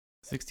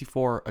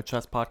64, a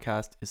chess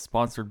podcast, is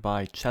sponsored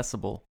by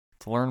Chessable.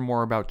 To learn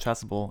more about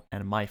Chessable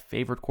and my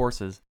favorite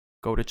courses,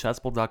 go to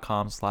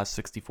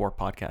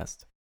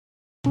chessable.com/64podcast.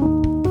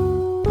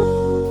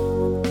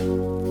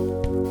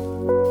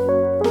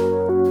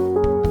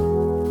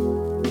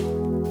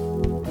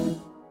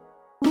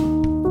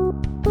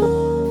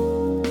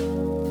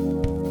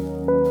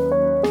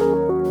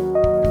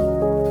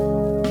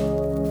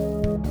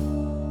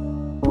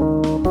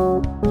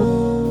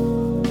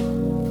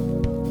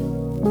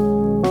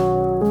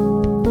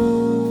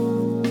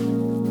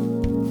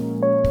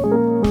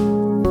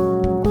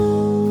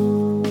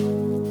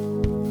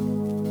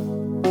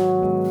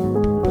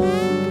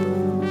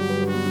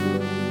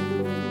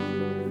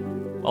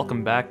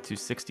 Welcome back to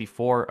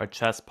 64, a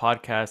chess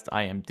podcast.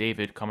 I am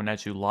David, coming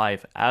at you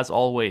live, as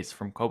always,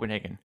 from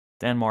Copenhagen,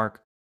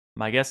 Denmark.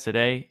 My guest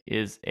today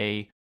is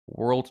a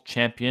world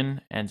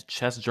champion and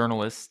chess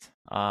journalist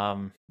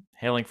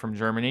hailing from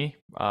Germany.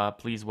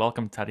 Please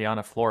welcome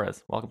Tatiana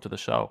Flores. Welcome to the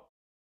show.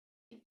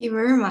 Thank you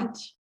very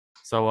much.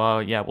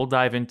 So, we'll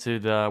dive into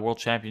the World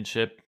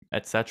Championship,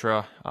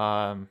 etc.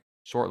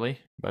 Shortly.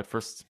 But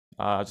first,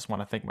 I just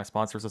want to thank my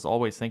sponsors. As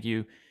always, thank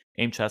you,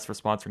 Aimchess, for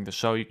sponsoring the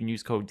show. You can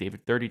use code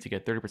David30 to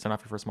get 30%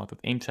 off your first month with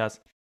Aimchess.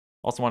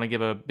 Also want to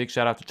give a big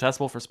shout out to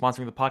Chessable for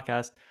sponsoring the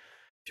podcast.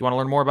 If you want to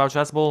learn more about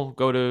Chessable,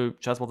 go to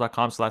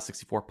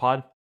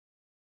chessable.com/64pod.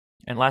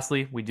 And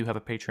lastly, we do have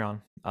a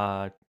Patreon.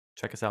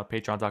 Check us out,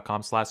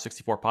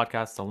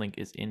 patreon.com/64podcast. The link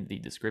is in the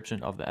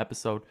description of the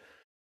episode.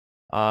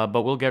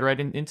 But we'll get right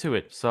into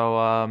it.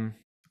 So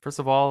first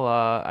of all,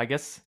 I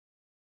guess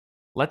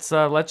let's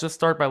just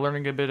start by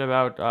learning a bit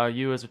about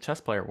you as a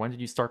chess player. When did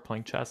you start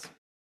playing chess?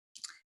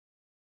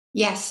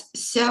 Yes,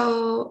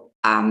 so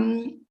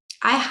I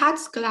had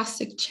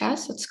scholastic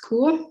chess at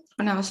school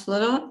when I was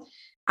little.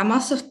 I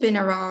must have been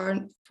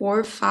around 4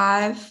 or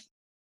 5.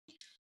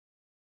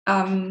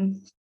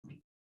 And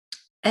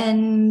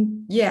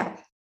yeah,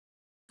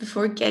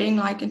 before getting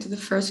into the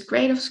first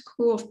grade of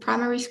school, of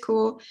primary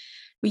school,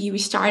 we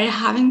started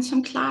having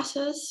some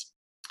classes.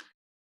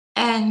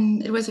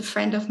 And it was a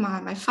friend of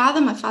my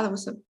father. My father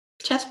was a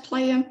chess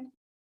player.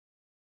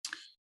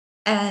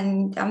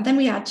 And then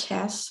we had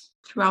chess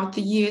throughout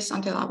the years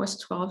until I was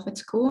 12 at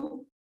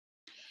school.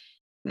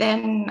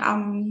 Then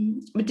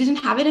we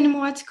didn't have it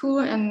anymore at school,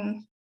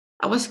 and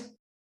I was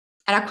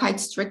at a quite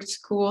strict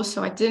school,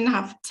 so I didn't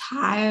have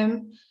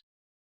time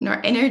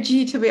nor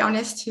energy, to be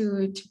honest,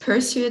 to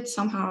pursue it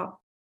somehow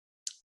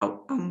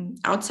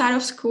outside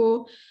of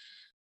school.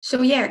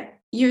 So yeah,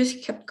 years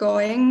kept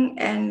going,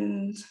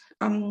 and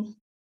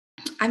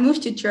I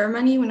moved to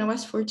Germany when I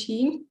was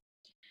 14.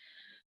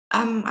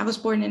 I was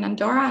born in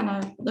Andorra, and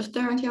I lived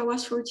there until I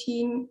was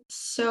 14.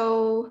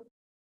 So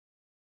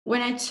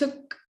when I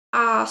took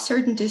a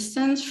certain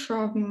distance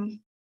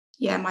from,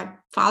 my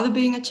father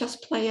being a chess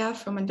player,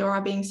 from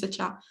Andorra being such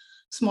a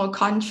small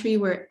country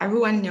where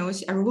everyone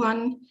knows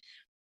everyone,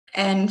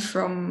 and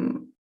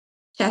from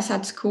chess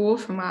at school,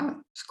 from my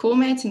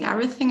schoolmates and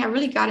everything, I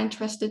really got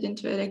interested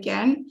into it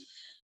again.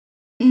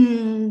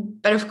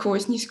 But of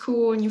course, new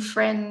school, new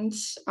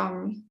friends,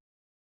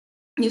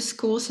 new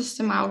school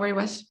system. I already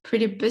was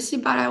pretty busy,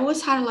 but I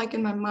always had it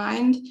in my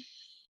mind.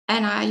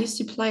 And I used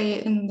to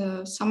play in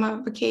the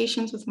summer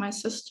vacations with my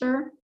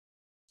sister.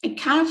 I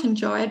kind of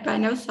enjoyed, but I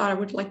never thought I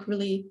would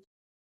really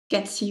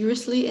get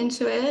seriously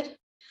into it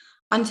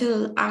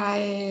until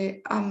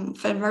I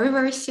felt very,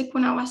 very sick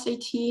when I was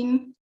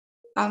 18.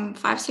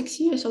 5-6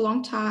 years, a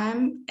long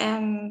time.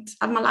 And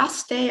at my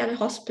last day at the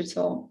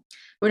hospital,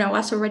 when I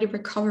was already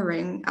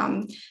recovering,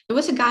 there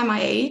was a guy my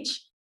age.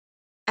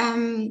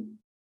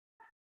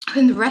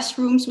 In the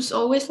restrooms was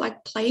always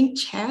playing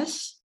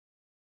chess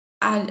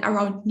at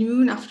around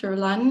noon after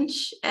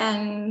lunch.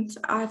 And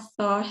I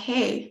thought,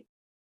 hey,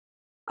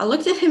 I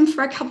looked at him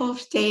for a couple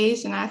of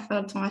days and I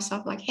thought to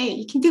myself, hey,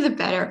 you can do the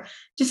better.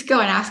 Just go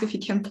and ask if you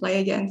can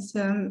play against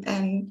him.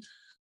 And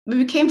we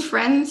became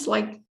friends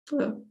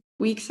for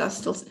weeks. I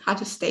still had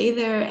to stay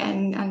there.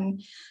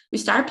 And we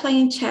started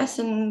playing chess.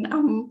 And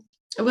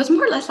it was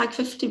more or less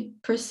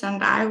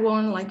 50% I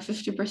won,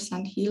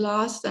 50% he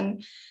lost.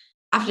 And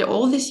after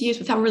all these years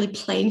without really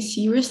playing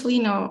seriously,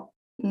 not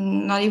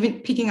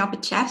even picking up a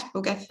chess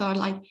book, I thought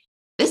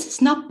this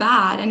is not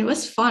bad, and it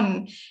was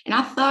fun. And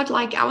I thought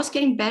I was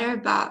getting better,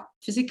 but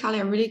physically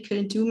I really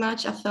couldn't do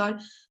much. I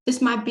thought this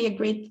might be a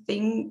great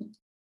thing,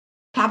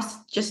 perhaps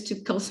just to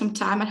kill some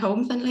time at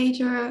home then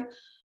later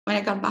when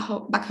I got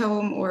back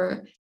home,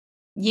 or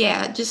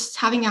just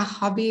having a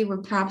hobby where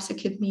perhaps I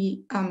could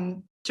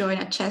join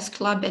a chess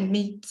club and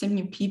meet some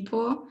new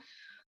people.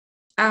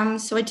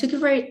 So I took it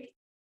very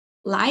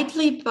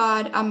lightly,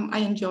 but I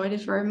enjoyed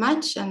it very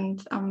much. And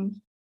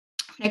when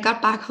I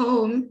got back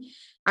home,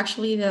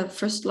 actually the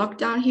first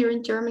lockdown here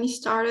in Germany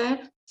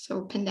started,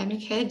 so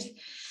pandemic hit,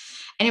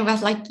 and it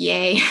was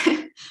yay,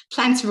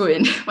 plans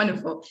ruined.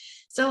 Wonderful.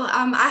 So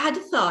I had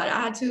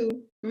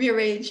to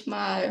rearrange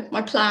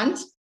my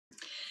plans,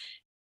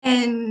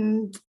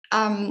 and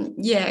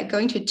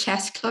going to a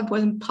chess club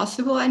wasn't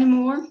possible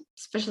anymore,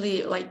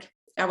 especially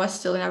I was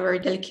still in a very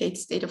delicate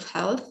state of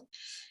health.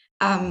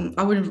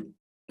 I would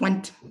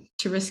want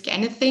to risk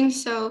anything.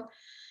 So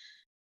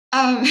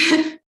um,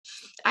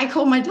 I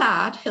called my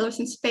dad. He lives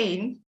in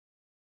Spain,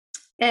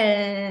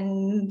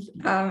 and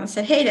I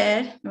said, "Hey,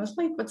 Dad." And I was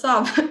like, "What's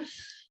up?"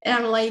 And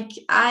I'm like,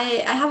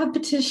 "I have a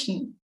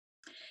petition."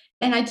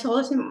 And I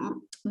told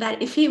him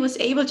that if he was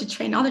able to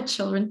train other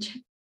children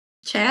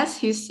chess,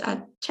 he's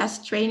a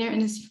chess trainer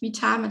in his free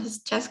time at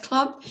his chess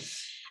club.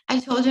 I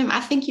told him, I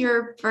think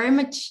you're very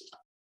much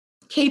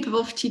capable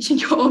of teaching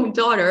your own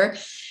daughter.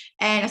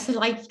 And I said,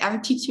 like,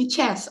 teach me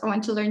chess. I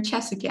want to learn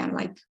chess again,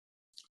 like,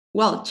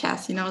 well,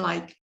 chess,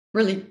 like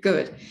really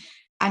good.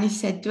 And he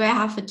said, do I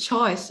have a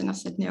choice? And I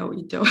said, no,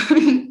 you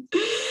don't.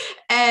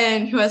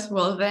 And he was,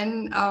 well,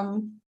 then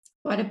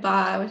what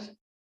about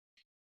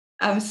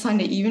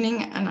Sunday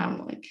evening? And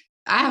I'm like,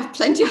 I have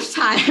plenty of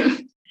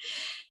time.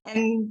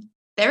 And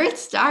there it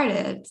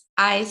started.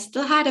 I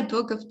still had a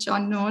book of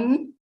John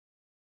Nunn.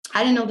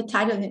 I don't know the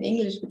title in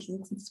English because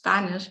it's in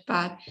Spanish,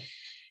 but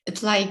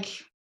it's like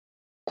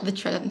the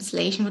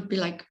translation would be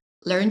like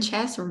learn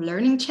chess or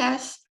learning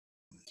chess.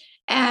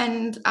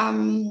 And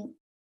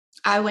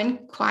I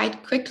went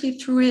quite quickly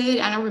through it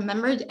and I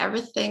remembered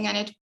everything. And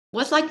it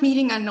was like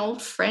meeting an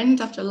old friend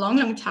after a long,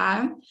 long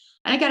time.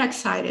 And I got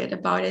excited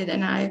about it.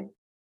 And I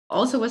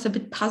also was a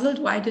bit puzzled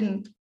why I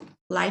didn't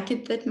like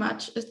it that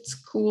much at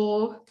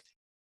school.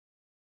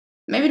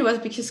 Maybe it was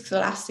because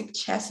scholastic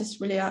chess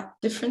is really a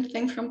different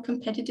thing from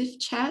competitive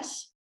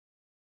chess.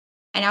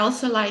 And I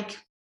also like,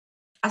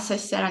 as I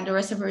said, Andorra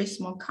is a very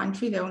small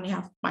country. They only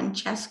have one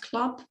chess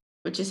club,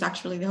 which is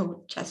actually the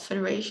whole chess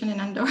federation in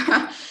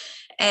Andorra.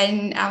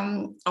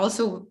 And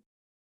also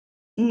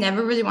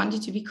never really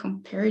wanted to be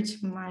compared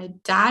to my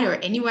dad or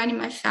anyone in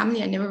my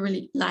family. I never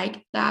really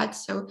liked that.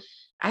 So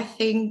I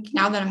think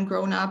now that I'm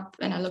grown up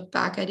and I look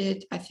back at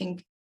it, I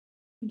think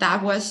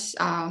that was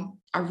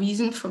a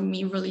reason for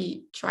me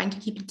really trying to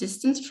keep a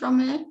distance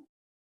from it.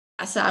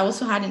 As I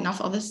also had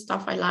enough other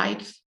stuff I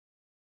liked.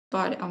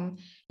 But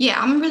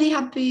yeah, I'm really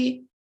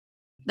happy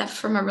that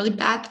from a really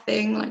bad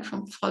thing, like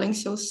from falling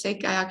so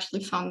sick, I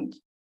actually found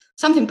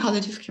something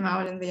positive came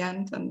out in the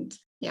end. And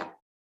yeah.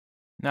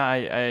 No,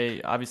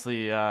 I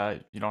obviously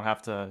you don't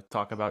have to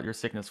talk about your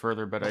sickness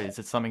further, but is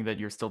it something that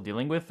you're still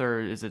dealing with, or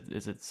is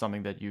it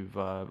something that you've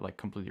like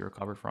completely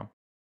recovered from?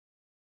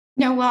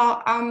 No,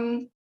 well,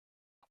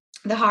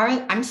 the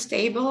heart, I'm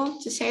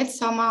stable to say it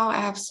somehow. I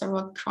have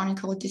several chronic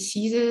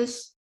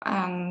diseases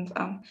and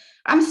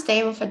I'm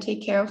stable if I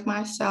take care of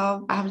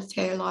myself. I have to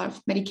take a lot of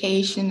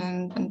medication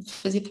and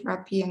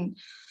physiotherapy and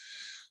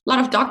a lot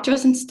of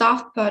doctors and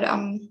stuff, but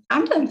I'm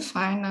doing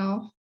fine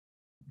now.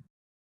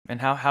 And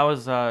how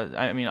is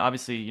I mean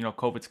obviously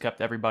COVID's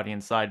kept everybody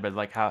inside, but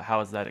like how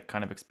has that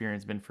kind of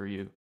experience been for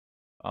you?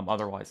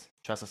 Otherwise,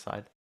 chess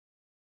aside.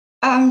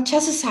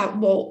 Chess aside,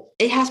 well,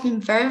 it has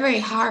been very, very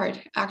hard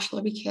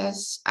actually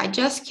because I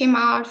just came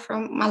out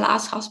from my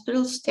last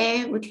hospital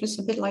stay, which was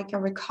a bit like a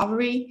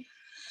recovery.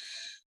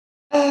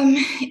 Um,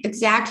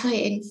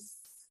 exactly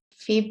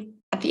in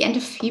at the end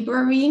of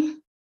February,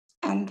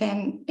 and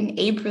then in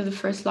April, the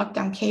first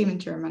lockdown came in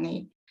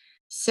Germany.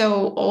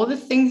 So all the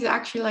things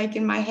actually like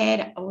in my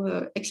head, all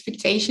the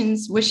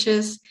expectations,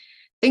 wishes,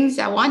 things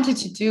I wanted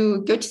to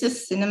do, go to the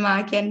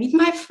cinema again, meet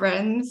my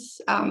friends,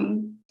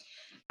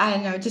 I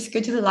don't know, just go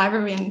to the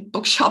library and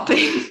book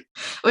shopping,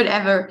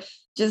 whatever,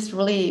 just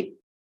really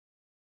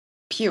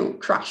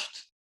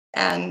crushed.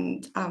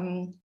 And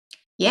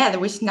yeah, there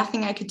was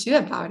nothing I could do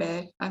about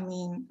it. I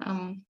mean,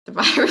 the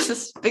virus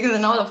is bigger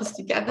than all of us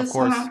together Of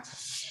course. somehow.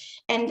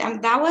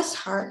 And that was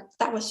hard.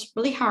 That was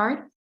really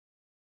hard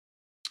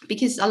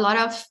because a lot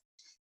of,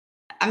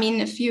 I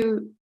mean, if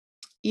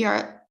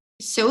you're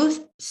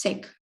so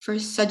sick for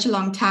such a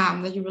long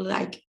time that you really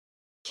like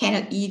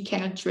cannot eat,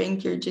 cannot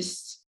drink, you're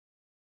just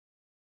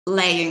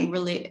laying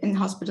really in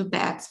hospital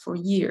beds for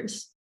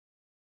years.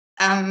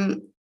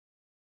 Um,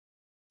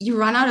 you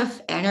run out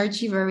of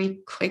energy very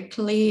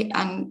quickly,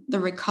 and the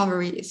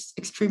recovery is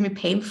extremely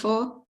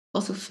painful,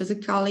 also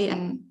physically,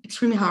 and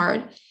extremely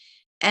hard.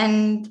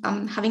 And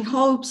having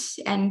hopes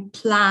and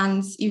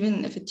plans,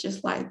 even if it's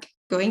just like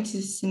going to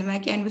the cinema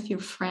again with your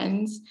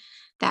friends,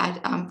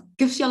 that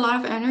gives you a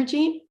lot of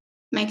energy,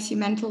 makes you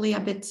mentally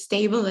a bit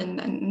stable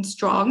and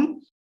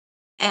strong.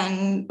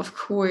 And of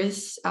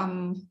course,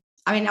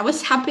 I mean, I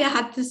was happy I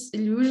had this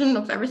illusion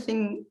of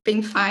everything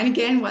being fine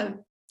again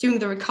while doing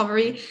the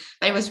recovery,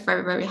 but it was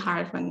very, very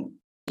hard when,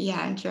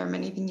 yeah, in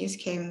Germany, the news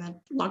came that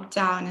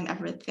lockdown and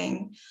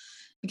everything,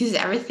 because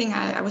everything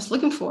I was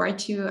looking forward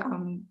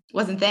to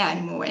wasn't there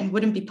anymore and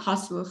wouldn't be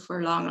possible for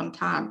a long, long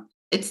time.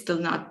 It's still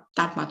not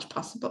that much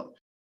possible.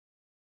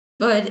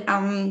 But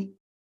I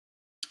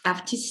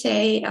have to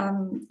say,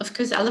 of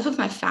course, I live with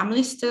my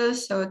family still,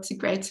 so it's a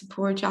great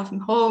support to have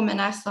them home.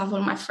 And I still have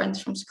all my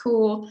friends from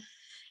school.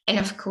 And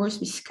of course,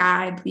 we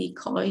Skype, we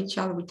call each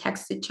other, we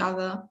text each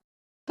other.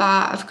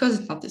 But of course,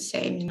 it's not the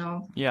same.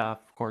 Yeah,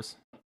 of course.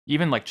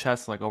 Even like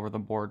chess, like over the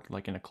board,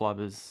 like in a club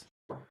is,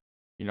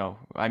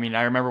 I mean,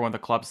 I remember when the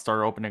clubs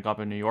started opening up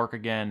in New York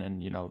again,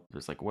 and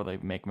there's like will they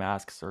make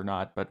masks or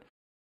not, but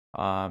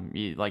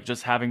Like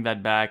just having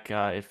that back,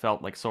 it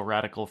felt like so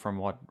radical from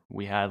what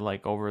we had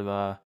like over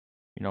the,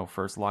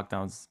 first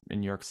lockdowns in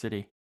New York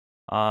City.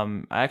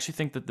 I actually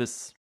think that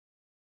this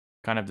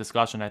kind of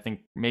discussion, I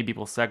think maybe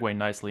will segue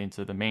nicely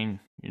into the main,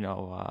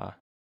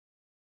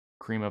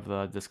 cream of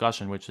the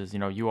discussion, which is,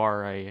 you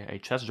are a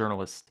chess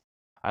journalist.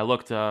 I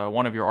looked,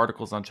 one of your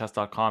articles on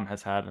chess.com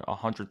has had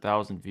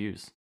 100,000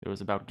 views. It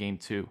was about game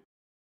two.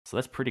 So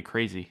that's pretty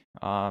crazy.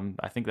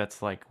 I think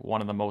that's like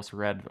one of the most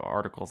read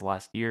articles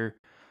last year.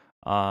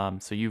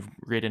 So you've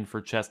written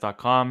for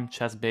chess.com,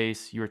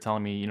 ChessBase. You were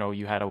telling me,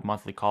 you had a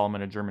monthly column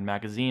in a German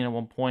magazine at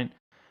one point,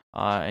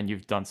 and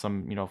you've done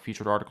some,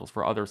 featured articles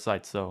for other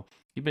sites. So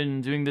you've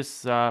been doing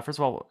this, first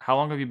of all, how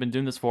long have you been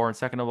doing this for? And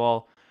second of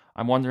all,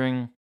 I'm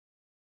wondering,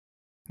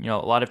 a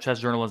lot of chess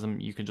journalism,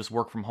 you can just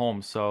work from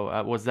home.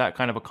 So was that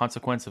kind of a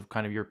consequence of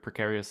kind of your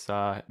precarious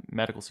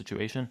medical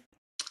situation?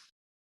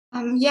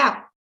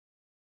 Yeah,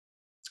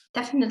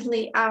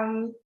 definitely.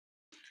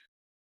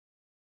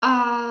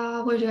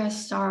 Where do I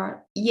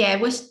start? Yeah,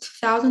 it was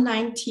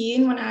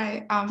 2019 when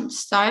I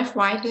started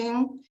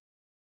writing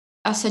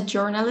as a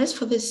journalist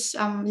for this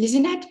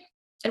Lizinet.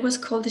 It was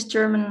called this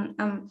German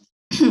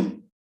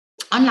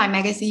online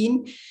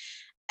magazine.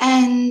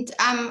 And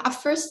I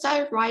first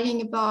started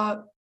writing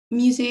about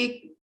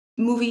music,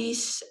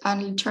 movies,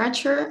 and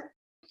literature.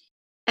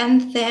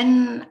 And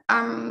then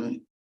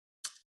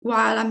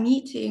while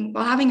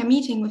having a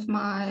meeting with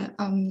my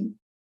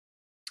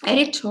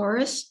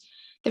editors,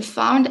 they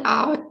found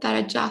out that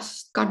I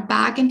just got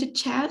back into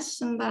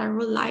chess and that I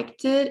really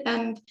liked it.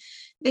 And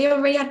they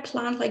already had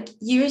planned, like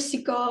years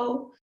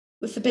ago,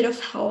 with a bit of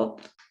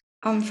help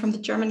from the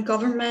German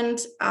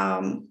government,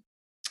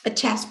 a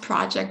chess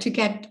project to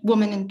get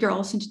women and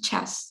girls into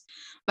chess.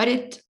 But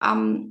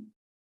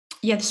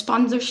the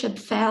sponsorship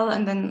fell,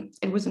 and then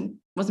it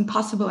wasn't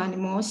possible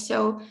anymore.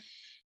 So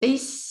they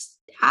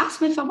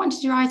asked me if I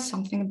wanted to write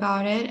something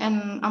about it,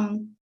 and I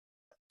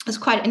was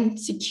quite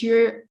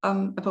insecure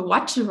about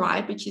what to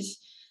write, which is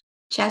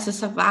chess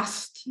is a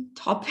vast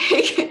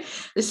topic.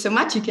 There's so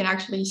much you can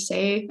actually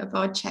say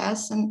about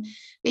chess, and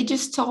they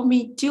just told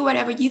me do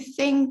whatever you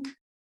think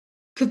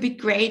could be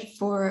great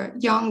for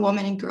young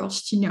women and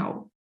girls to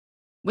know,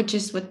 which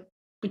was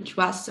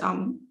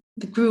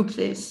the group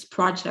this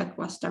project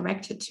was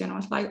directed to, and I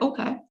was like,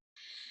 okay.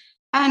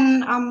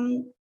 And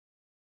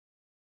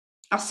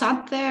I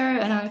sat there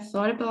and I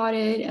thought about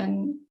it,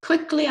 and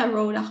quickly I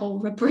wrote a whole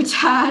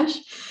reportage,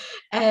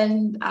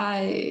 and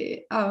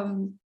I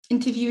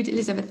interviewed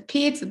Elisabeth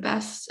Peetz, the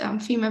best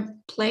female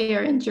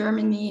player in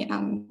Germany,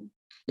 and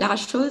Lara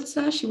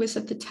Schulze. She was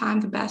at the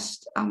time the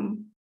best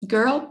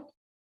girl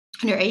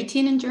under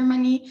 18 in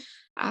Germany.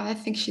 I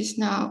think she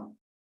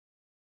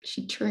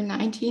turned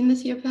 19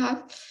 this year,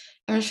 perhaps.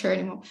 I'm not sure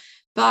anymore.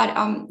 But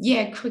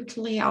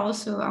quickly I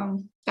also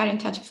got in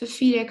touch with the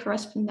FIDE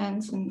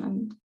correspondents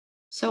and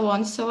so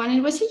on. And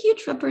it was a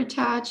huge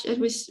reportage. It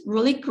was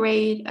really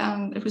great.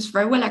 It was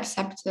very well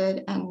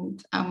accepted.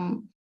 And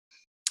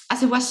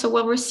as it was so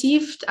well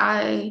received,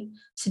 I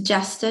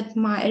suggested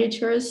my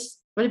editors,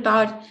 what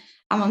about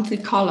a monthly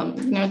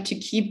column, to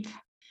keep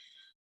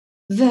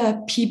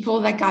the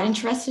people that got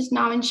interested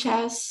now in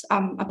chess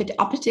a bit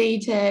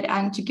updated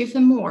and to give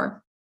them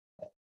more.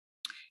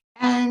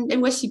 And it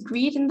was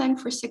agreed. And then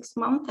for 6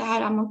 months, I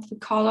had a monthly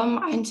column.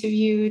 I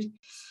interviewed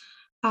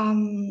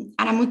Anna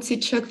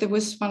Muzichuk. That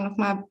was one of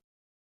my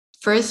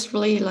first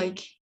really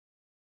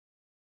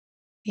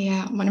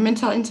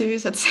monumental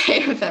interviews, I'd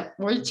say, with a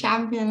world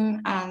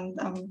champion. And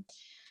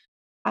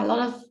a lot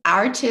of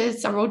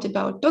artists. I wrote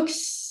about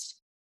books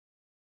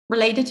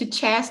related to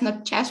chess,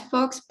 not chess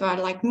books, but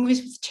like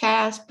movies with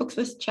chess, books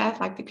with chess,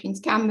 like The Queen's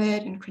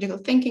Gambit and critical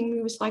thinking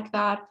movies like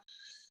that.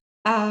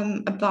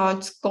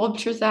 About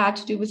sculptures that had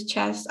to do with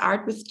chess,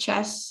 art with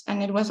chess.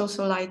 And it was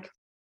also like,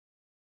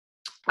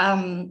 how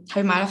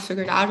you might have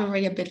figured out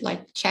already, a bit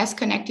like chess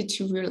connected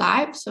to real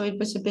life. So it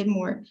was a bit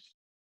more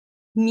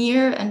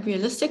near and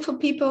realistic for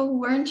people who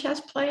weren't chess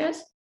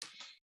players.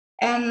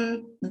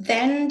 And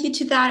then due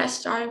to that, I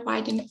started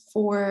writing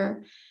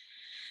for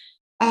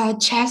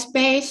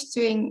ChessBase,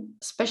 doing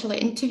especially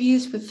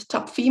interviews with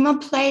top female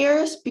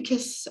players,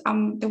 because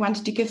they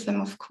wanted to give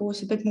them, of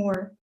course, a bit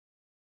more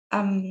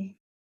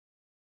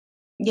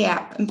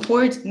not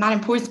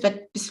important,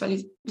 but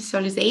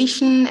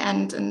visualization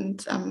and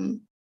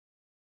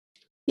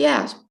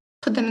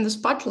put them in the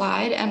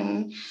spotlight.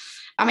 And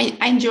I mean,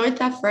 I enjoyed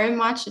that very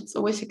much. It's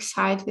always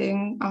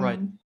exciting.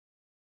 Right.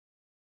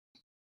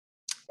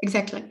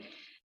 Exactly.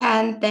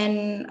 And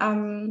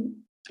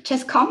then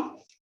Chess.com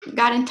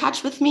got in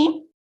touch with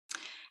me,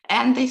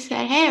 and they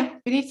said, hey,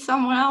 we need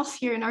someone else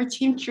here in our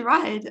team to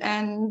write.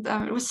 And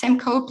it was Sam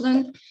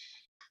Copeland.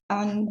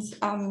 And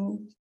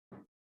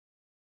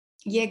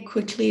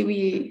quickly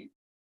we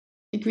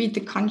agreed the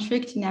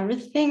contract and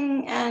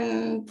everything.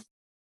 And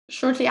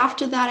shortly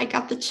after that, I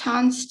got the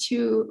chance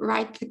to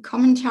write the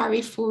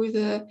commentary for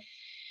the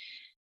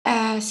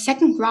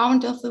second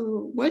round of the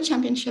World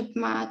Championship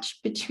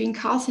match between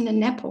Carlsen and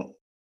Nepo.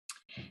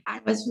 And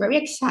it was very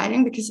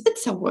exciting because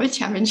it's a World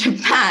Championship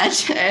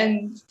match.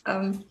 And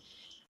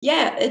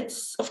yeah,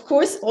 it's of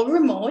course all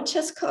remote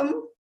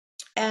chess.com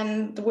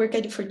and the work I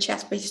do for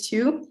Chessbase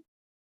too.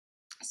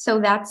 So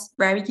that's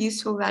very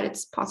useful that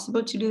it's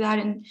possible to do that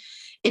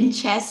in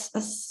chess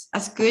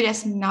as good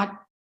as not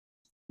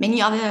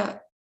many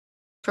other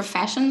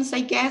professions,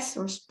 I guess,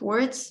 or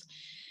sports,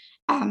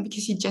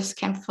 because you just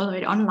can follow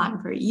it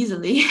online very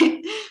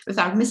easily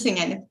without missing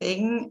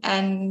anything.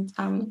 And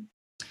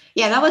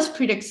yeah, that was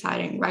pretty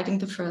exciting writing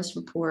the first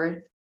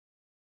report.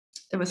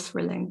 It was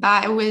thrilling,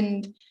 but it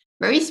went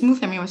very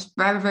smooth. I mean, I was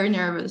very, very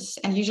nervous.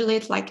 And usually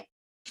it's like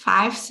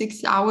 5,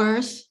 6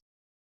 hours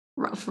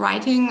of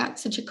writing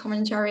such a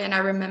commentary. And I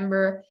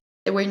remember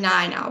there were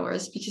 9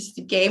 hours because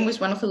the game was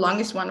one of the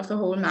longest one of the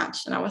whole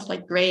match. And I was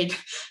like, great,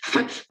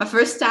 my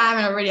first time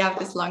and I already have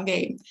this long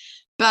game.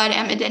 But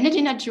it ended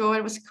in a draw.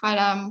 It was quite,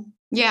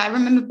 yeah, I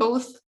remember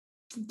both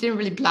didn't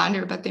really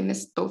blunder, but they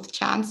missed both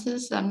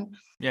chances. And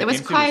Yeah, it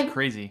was game two was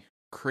quite,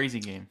 crazy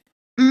game.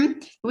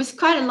 it was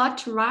quite a lot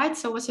to write.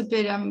 So it was a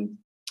bit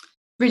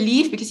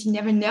relief because you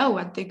never know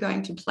what they're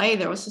going to play.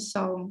 There was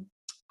so,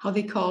 how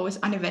they call it,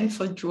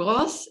 uneventful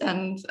draws.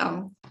 And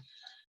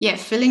yeah,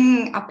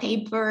 filling a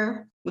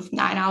paper with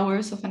 9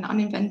 hours of an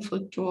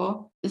uneventful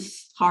draw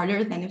is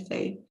harder than if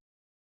they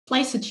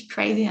play such a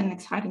crazy and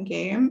exciting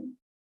game.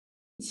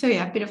 So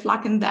yeah, a bit of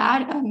luck in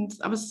that. And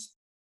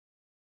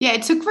yeah,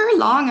 it took very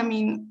long. I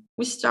mean,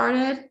 we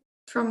started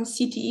from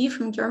CTE,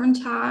 from German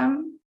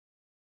time,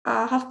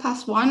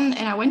 1:30,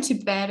 and I went to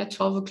bed at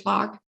 12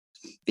 o'clock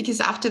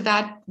because after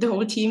that, the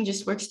whole team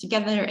just works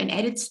together and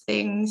edits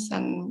things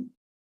and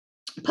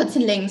puts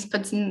in links,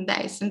 puts in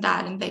this and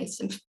that and this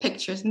and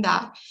pictures and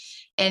that.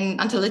 And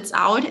until it's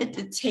out,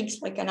 it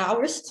takes like an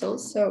hour still.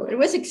 So it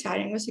was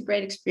exciting. It was a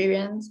great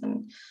experience.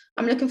 And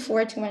I'm looking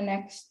forward to my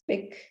next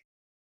big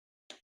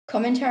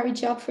commentary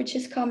job for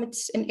Chess.com.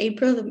 It's in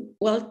April. The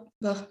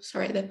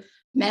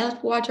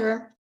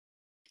Meltwater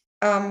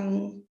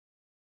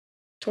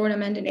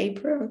tournament in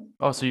April.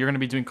 Oh, so you're going to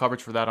be doing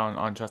coverage for that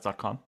on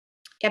chess.com?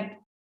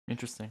 Yep.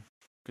 Interesting.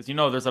 Because,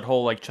 there's that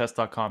whole, like,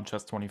 chess.com,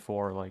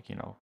 chess24, like,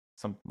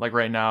 some, like,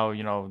 right now,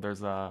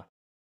 there's a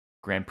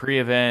Grand Prix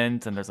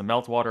event, and there's a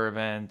Meltwater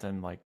event,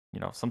 and, like,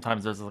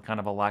 sometimes there's a kind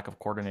of a lack of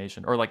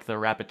coordination, or, like, the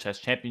Rapid Chess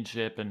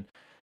Championship, and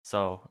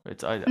so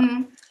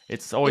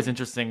it's always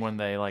interesting when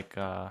they, like,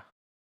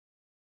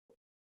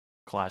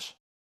 clash.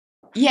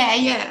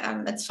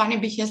 Yeah. It's funny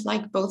because,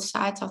 like, both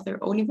sides have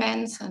their own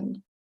events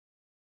and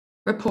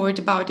report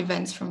about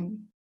events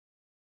from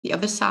the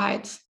other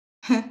sides.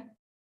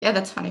 Yeah,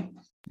 that's funny.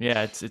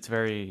 Yeah, it's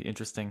very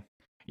interesting.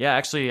 Yeah,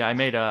 actually, I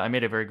made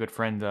a very good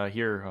friend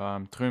here,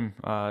 Trym.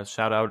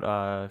 Shout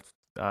out.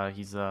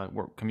 He's a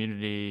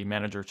community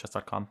manager at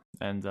chess.com,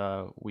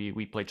 and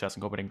we play chess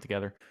in Copenhagen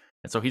together.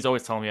 And so he's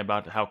always telling me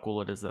about how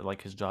cool it is that,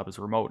 like, his job is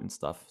remote and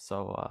stuff.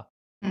 So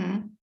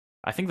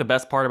I think the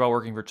best part about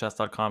working for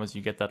chess.com is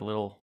you get that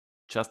little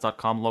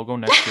chess.com logo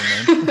next to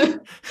your name.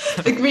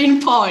 The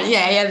green pawn.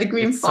 Yeah, the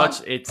green pawn.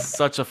 It's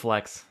such a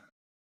flex.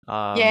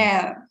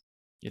 Yeah.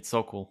 It's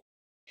so cool.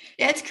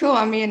 Yeah, it's cool.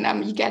 I mean,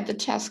 you get the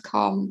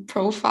chess.com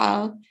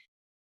profile,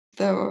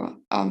 the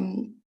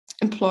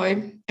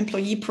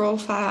employee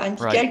profile, and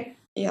you Right.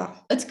 yeah,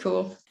 that's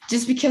cool.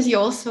 Just because you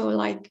also,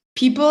 like,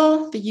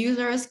 people, the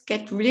users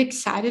get really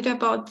excited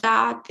about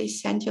that. They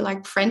send you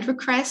like friend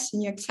requests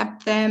and you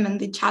accept them and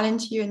they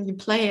challenge you and you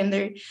play and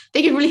they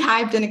get really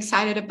hyped and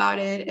excited about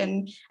it.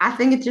 And I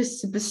think it's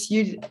just super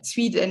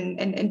sweet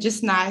and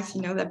just nice,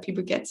 that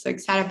people get so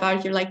excited about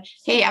it. You're like,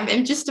 hey,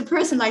 I'm just a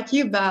person like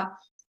you, but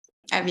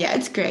yeah,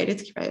 it's great.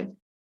 It's great.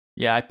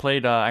 Yeah, I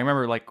played. I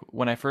remember, like,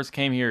 when I first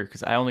came here,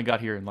 because I only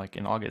got here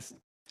in August,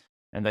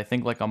 and I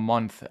think like a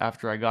month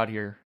after I got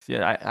here. See,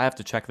 I have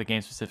to check the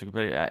game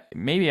specifically, but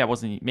maybe I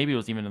wasn't. Maybe it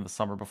was even in the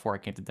summer before I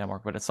came to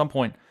Denmark. But at some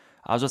point,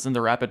 I was just in the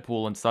rapid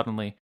pool, and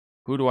suddenly,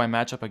 who do I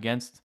match up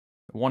against?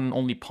 One and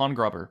only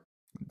Pawngrubber,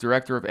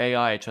 director of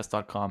AI at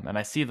chess.com, and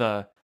I see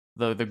the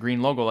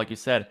green logo, like you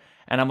said,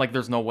 and I'm like,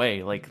 there's no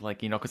way, like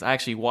because I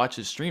actually watch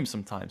his streams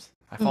sometimes.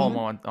 I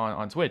follow him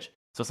on Twitch.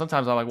 So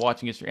sometimes I'm like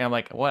watching his stream, and I'm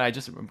like, what? I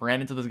just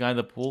ran into this guy in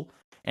the pool,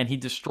 and he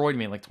destroyed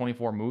me in like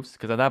 24 moves.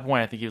 Because at that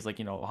point, I think he was like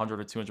 100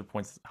 or 200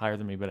 points higher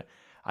than me. But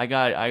I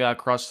got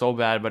crushed so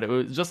bad. But it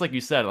was just like you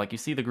said, like you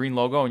see the green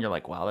logo, and you're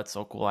like, wow, that's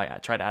so cool. I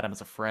tried to add him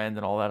as a friend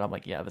and all that. I'm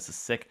like, yeah, this is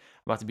sick.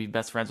 I'm about to be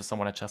best friends with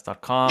someone at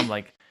chess.com.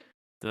 Like,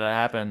 did that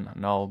happen?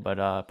 No. But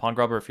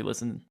Pawngrubber, if you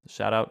listen,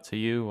 shout out to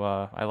you.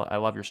 I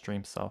love your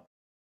stream. So,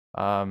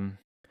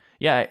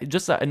 yeah,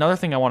 just another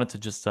thing I wanted to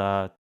just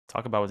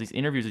talk about was these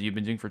interviews that you've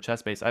been doing for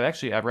ChessBase.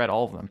 I've read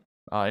all of them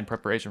in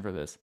preparation for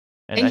this.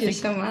 And Thank I you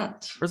think, so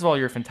much. first of all,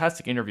 you're a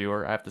fantastic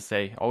interviewer. I have to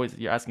say, always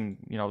you're asking,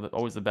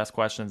 always the best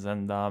questions.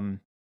 And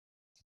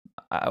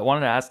I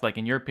wanted to ask, like,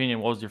 in your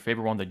opinion, what was your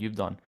favorite one that you've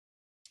done?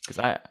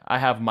 Because I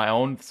have my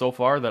own so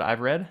far that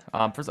I've read.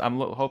 First, I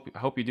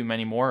hope you do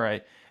many more.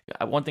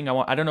 One thing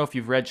I don't know if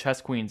you've read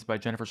Chess Queens by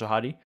Jennifer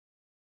Shahade.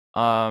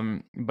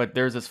 But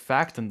there's this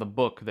fact in the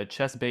book that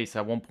ChessBase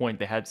at one point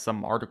they had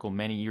some article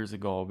many years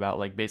ago about,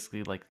 like,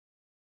 basically like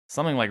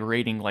something like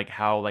rating like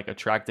how like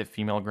attractive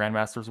female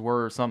grandmasters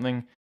were or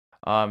something.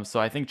 So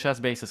I think chess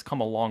base has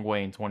come a long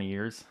way in 20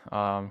 years,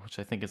 which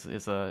I think is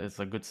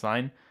a good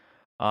sign.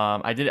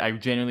 I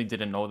genuinely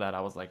didn't know that.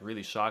 I was like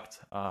really shocked.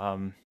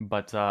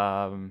 But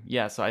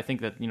yeah, so I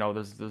think that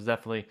there's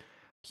definitely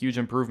huge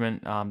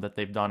improvement that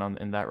they've done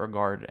in that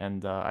regard.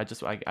 And I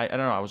don't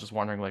know. I was just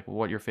wondering like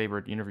what your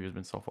favorite interview has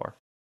been so far.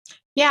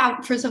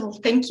 Yeah, first of all,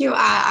 thank you.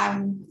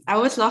 I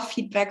always love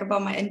feedback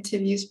about my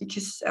interviews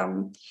because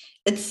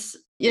it's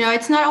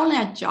it's not only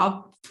a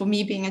job for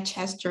me being a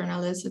chess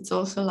journalist. It's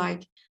also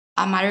like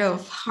a matter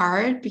of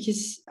heart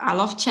because I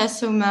love chess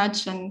so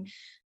much, and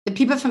the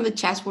people from the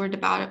chess world,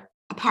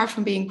 apart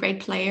from being great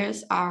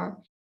players, are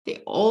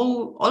they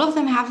all of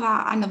them have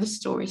another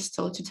story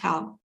still to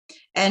tell.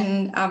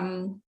 And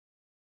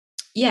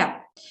yeah,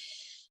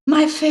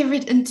 my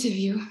favorite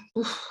interview.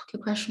 Oof,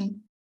 good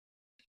question.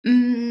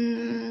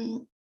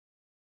 Mm,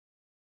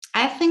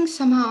 I think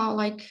somehow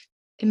like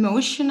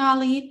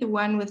emotionally the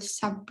one with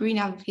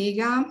Sabrina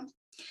Vega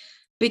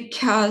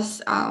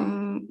because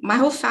my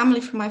whole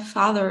family from my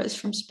father is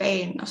from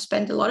Spain. I've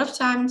spent a lot of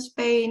time in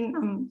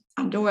Spain.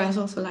 Andorra is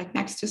also like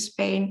next to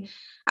Spain.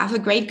 I have a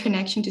great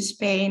connection to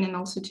Spain and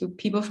also to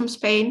people from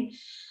Spain.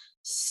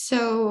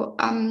 So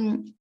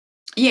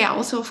yeah,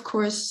 also of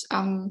course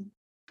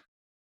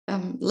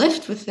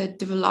lived with the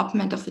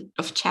development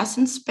of chess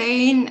in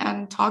Spain,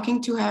 and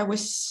talking to her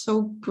was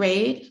so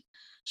great.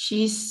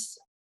 She's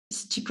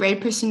such a great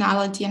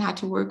personality and had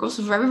to work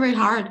also very, very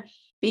hard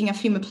being a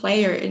female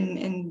player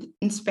in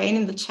Spain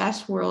in the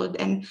chess world.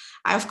 And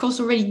I, of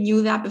course, already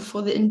knew that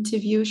before the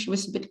interview. She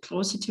was a bit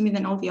closer to me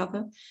than all the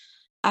other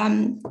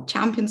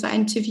champions I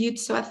interviewed.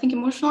 So I think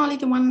emotionally,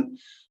 the one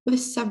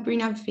with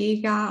Sabrina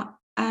Vega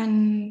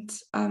and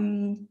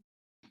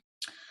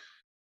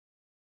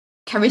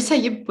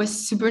Carissa Yip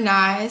was super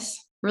nice.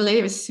 Really,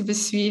 it was super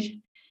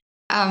sweet.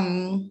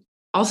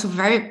 Also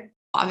very,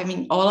 I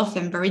mean, all of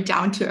them very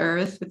down to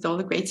earth with all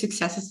the great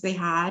successes they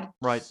had.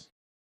 Right.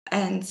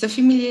 And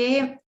Sophie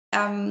Millier,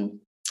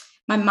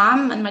 my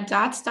mom and my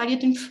dad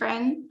studied in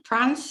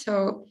France.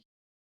 So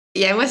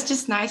yeah, it was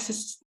just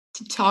nice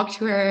to talk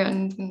to her.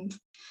 And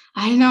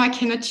I don't know, I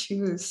cannot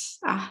choose.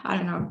 I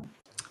don't know.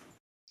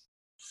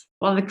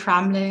 All the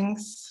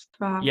Kremlings,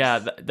 Yeah,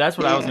 perhaps. that's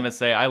what I was Yeah. gonna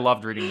say. I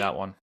loved reading that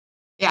one.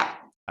 Yeah.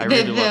 I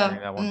really loved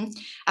reading that one.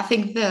 I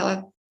think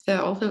the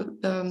also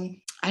the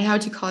I don't know how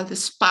to call it, the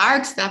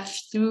sparks that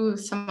flew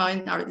somehow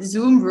in our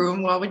Zoom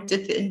room while we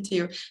did the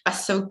interview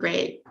was so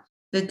great.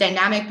 The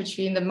dynamic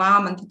between the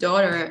mom and the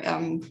daughter,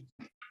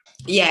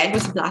 yeah, it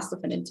was a blast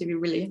of an interview,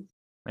 really.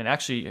 And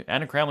actually,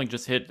 Anna Kramling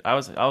just hit. I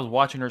was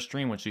watching her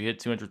stream when she hit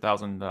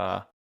 200,000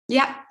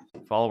 Yeah.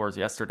 followers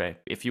yesterday.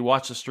 If you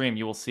watch the stream,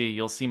 you'll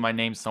see my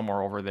name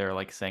somewhere over there,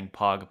 like saying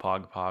 "Pog,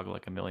 Pog, Pog"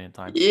 like a million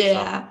times. So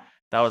Yeah.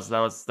 that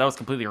was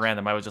completely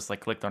random. I was just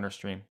like clicked on her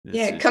stream.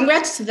 Yeah.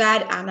 Congrats to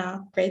that,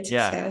 Anna. Great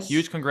Yeah, success.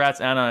 huge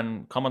congrats, Anna,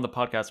 and come on the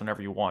podcast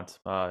whenever you want.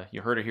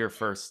 You heard it here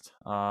first.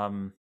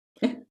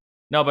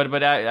 No,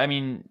 but I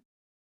mean,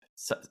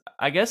 so,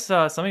 I guess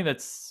something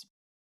that's,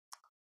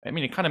 I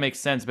mean, it kind of makes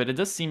sense, but it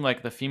does seem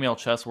like the female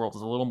chess world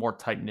is a little more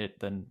tight knit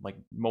than like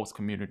most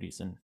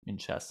communities in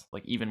chess.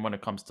 Like even when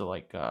it comes to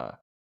like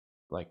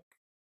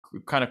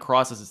kind of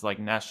crosses its like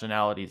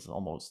nationalities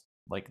almost.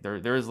 Like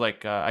there is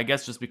like I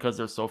guess just because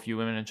there's so few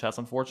women in chess,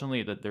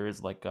 unfortunately, that there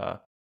is like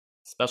a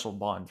special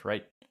bond,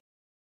 right?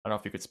 I don't know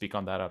if you could speak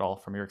on that at all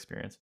from your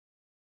experience.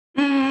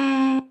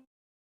 Mm,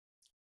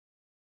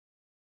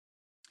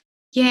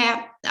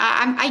 yeah,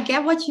 I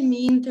get what you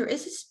mean. There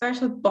is a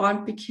special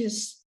bond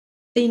because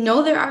they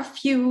know there are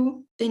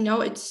few. They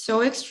know it's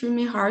so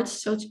extremely hard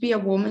still to be a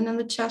woman in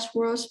the chess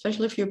world,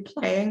 especially if you're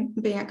playing,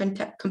 being a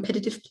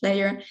competitive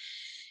player.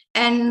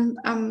 And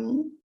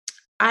I'm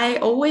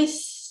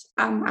always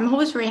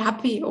very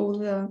happy all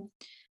the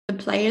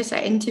players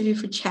I interview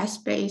for Chess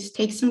Base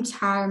take some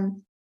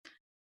time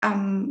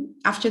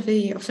after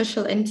the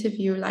official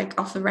interview, like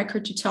off the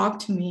record, to talk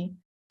to me.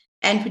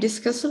 And we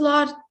discuss a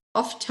lot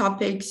of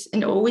topics,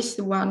 and always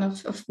the one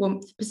of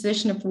the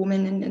position of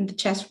women in the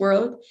chess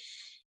world.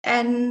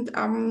 And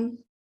I'm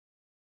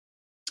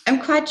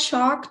quite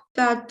shocked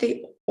that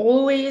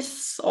all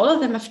of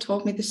them have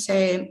told me the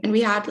same. And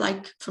we had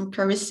like from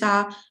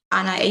Carissa,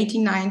 Anna,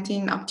 18,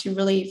 19, up to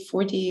really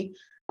 40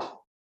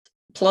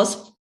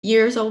 plus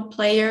years old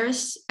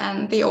players.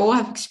 And they all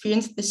have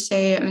experienced the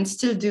same and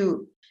still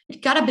do.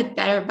 It got a bit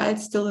better, but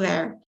it's still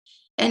there.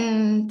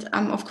 And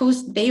of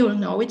course, they all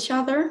know each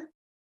other.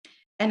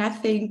 And I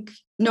think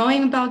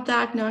knowing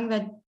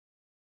that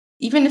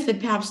even if they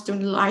perhaps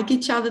don't like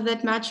each other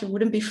that much or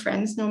wouldn't be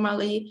friends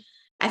normally,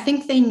 I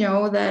think they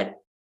know that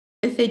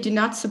if they do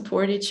not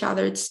support each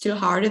other, it's still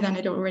harder than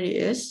it already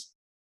is.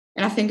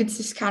 And I think it's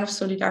this kind of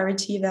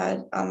solidarity that,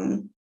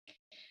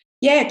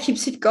 yeah,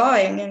 keeps it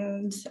going,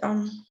 and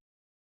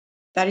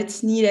that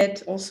it's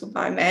needed also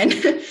by men,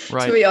 to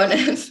Right. be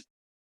honest.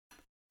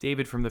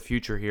 David from the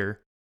future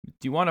here.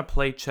 Do you want to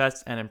play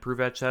chess and improve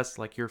at chess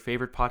like your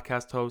favorite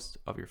podcast host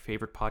of your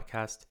favorite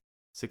podcast,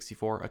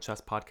 64, a chess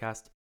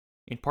podcast?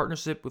 In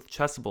partnership with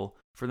Chessable,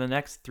 for the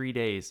next 3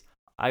 days,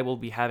 I will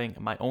be having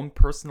my own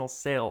personal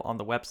sale on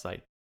the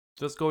website.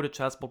 Just go to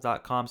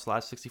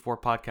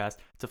chessable.com/64podcast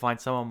to find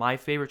some of my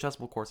favorite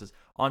chessable courses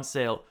on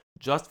sale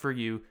just for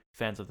you,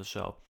 fans of the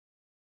show.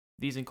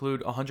 These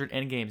include 100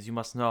 endgames you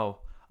must know,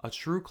 a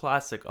true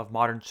classic of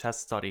modern chess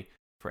study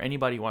for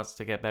anybody who wants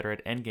to get better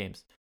at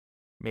endgames.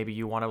 Maybe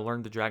you want to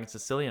learn the Dragon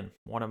Sicilian,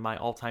 one of my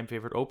all-time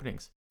favorite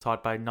openings,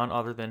 taught by none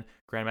other than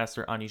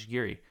Grandmaster Anish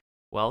Giri.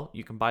 Well,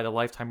 you can buy the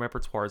Lifetime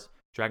Repertoire's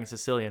Dragon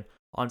Sicilian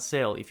on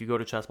sale if you go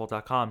to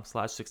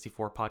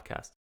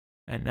chessable.com/64podcast.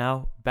 And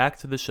now, back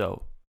to the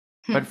show.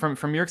 But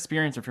from your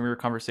experience and from your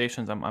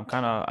conversations, I'm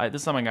kind of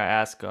this is something I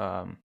ask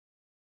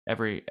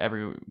every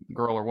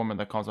girl or woman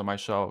that comes on my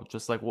show.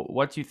 Just like,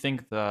 what do you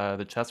think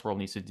the chess world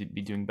needs to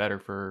be doing better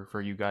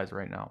for you guys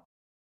right now?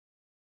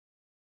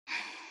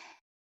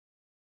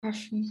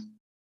 Question.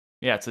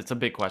 Yeah, it's a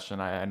big question.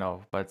 I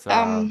know, but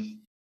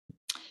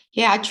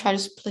Yeah, I try to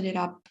split it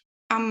up.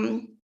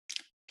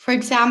 For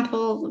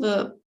example,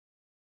 the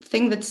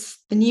thing that's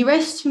the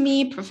nearest to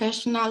me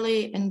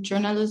professionally in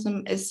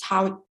journalism is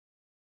how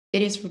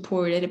it is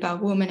reported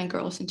about women and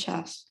girls in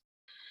chess.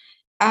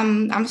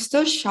 I'm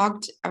still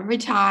shocked every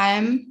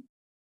time.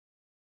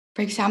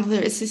 For example,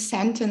 there is a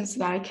sentence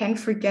that I can't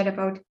forget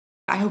about.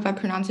 I hope I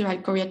pronounce it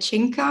right.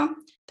 Goryachenko,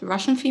 the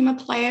Russian female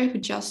player who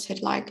just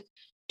hit like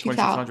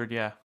 2600,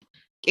 yeah.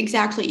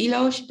 Exactly,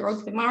 Elo. She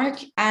broke the mark,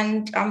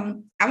 and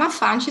I'm a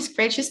fan. She's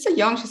great. She's still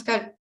young. She's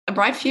got a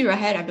bright future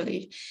ahead, I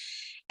believe.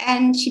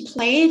 And she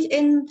played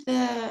in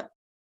the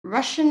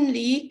Russian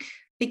league.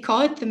 They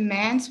call it the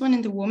men's one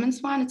and the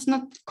women's one. It's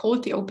not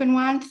called the open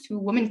one. So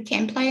women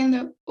can play in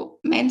the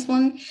men's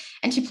one.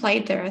 And she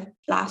played there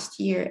last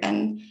year.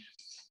 And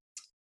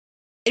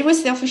it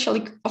was the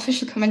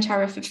official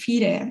commentary of the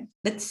FIDE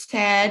that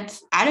said,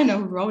 I don't know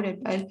who wrote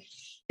it, but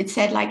it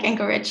said like,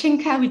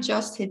 Goryachenko, we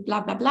just hit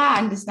blah, blah, blah,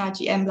 and this now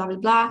GM, blah, blah,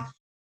 blah.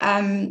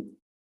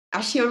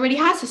 She already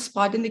has a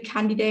spot in the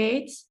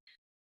candidates.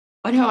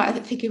 Oh no, I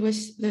think it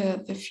was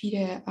the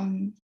FIDE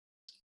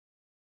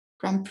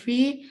Grand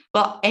Prix.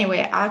 Well,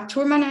 anyway, a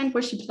tournament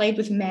where she played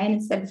with men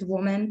instead of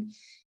women.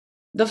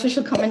 The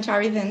official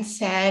commentary then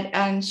said,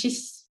 and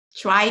she's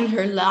trying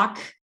her luck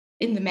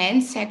in the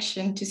men's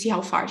section to see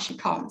how far she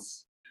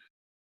comes.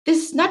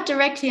 There's not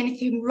directly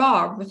anything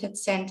wrong with that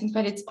sentence,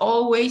 but it's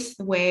always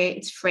the way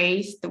it's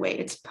phrased, the way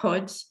it's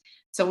put.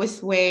 It's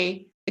always the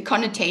way, the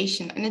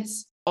connotation, and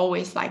it's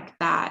always like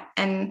that.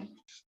 And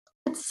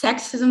it's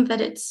sexism that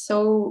it's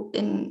so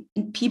in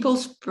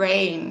people's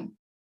brains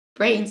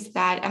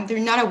that they're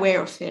not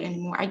aware of it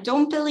anymore. I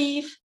don't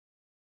believe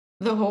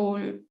the whole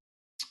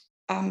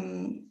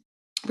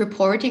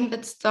reporting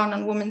that's done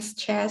on women's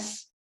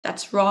chess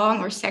that's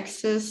wrong or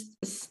sexist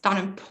is done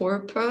on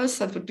purpose.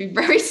 That would be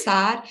very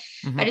sad,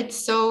 but it's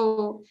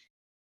so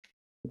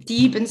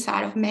deep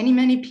inside of many,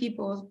 many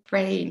people's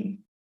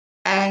brain.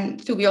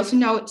 And so we also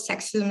know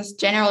sexism is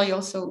generally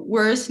also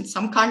worse in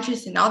some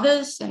countries than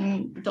others,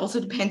 and it also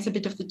depends a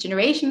bit of the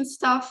generation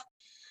stuff.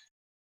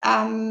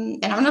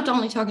 And I'm not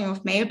only talking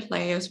of male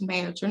players,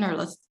 male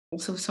journalists,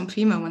 also some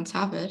female ones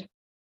have it,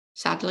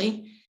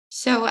 sadly.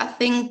 So I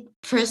think,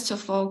 first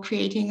of all,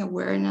 creating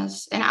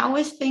awareness. And I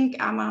always think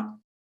I'm a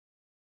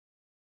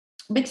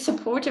big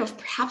supporter of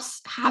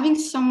perhaps having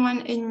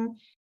someone in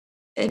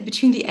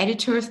between the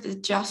editors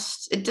that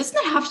it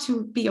doesn't have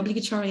to be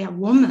obligatorily a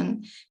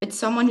woman, but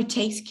someone who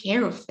takes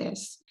care of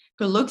this,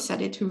 who looks at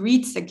it, who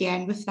reads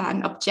again with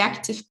an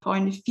objective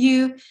point of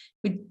view,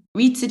 who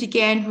reads it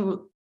again,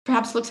 who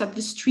perhaps looks at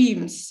the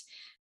streams,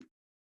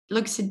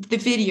 looks at the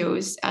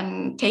videos,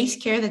 and takes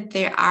care that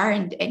there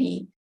aren't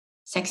any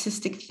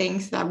sexistic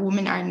things, that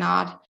women are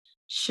not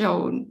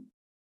shown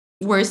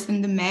worse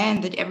than the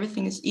men, that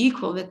everything is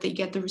equal, that they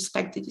get the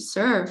respect they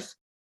deserve.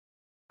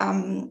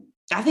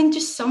 I think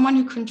just someone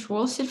who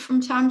controls it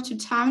from time to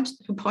time,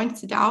 who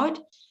points it out,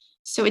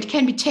 so it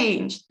can be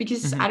changed,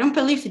 because I don't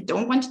believe they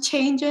don't want to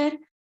change it.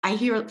 I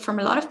hear from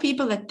a lot of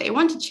people that they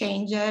want to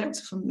change it,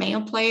 also from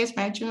male players,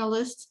 male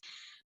journalists,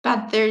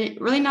 but they're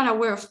really not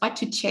aware of what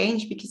to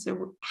change because they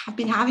have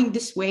been having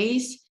these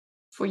ways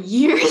for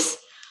years.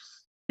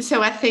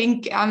 So I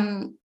think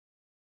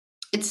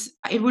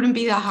it wouldn't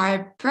be that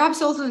hard.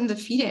 Perhaps also in the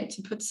FIDE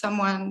to put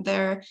someone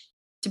there,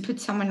 to put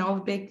someone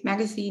over big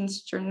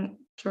magazines, journals,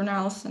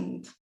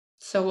 and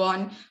so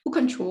on, who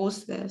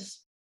controls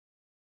this.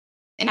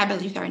 And I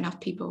believe there are enough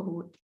people who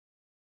would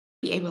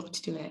be able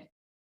to do it.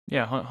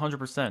 Yeah,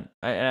 100%.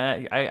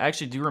 I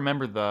actually do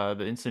remember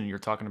the incident you're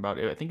talking about.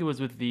 I think it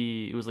was like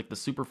the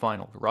super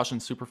final, the Russian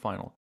super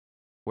final,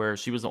 where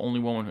she was the only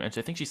woman, and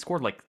I think she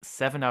scored like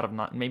 7 out of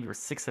 9, maybe, or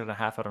 6.5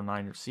 out of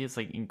 9. See, it's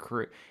like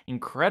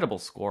incredible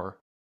score.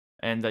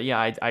 And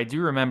yeah, I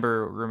do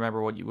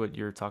remember what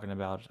you're talking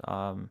about.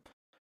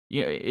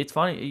 Yeah, it's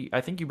funny.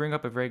 I think you bring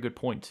up a very good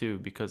point too,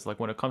 because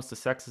like when it comes to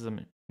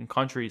sexism in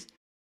countries,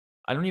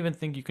 I don't even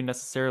think you can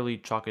necessarily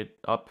chalk it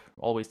up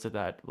always to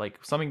that.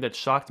 Like something that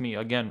shocked me,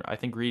 again, I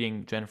think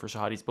reading Jennifer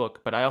Shahadi's book,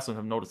 but I also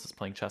have noticed this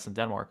playing chess in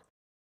Denmark.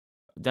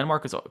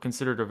 Denmark is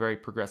considered a very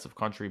progressive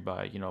country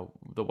by,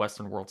 the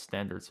Western world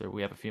standards. So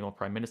we have a female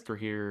prime minister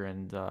here,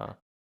 and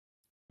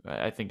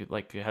I think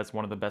it has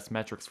one of the best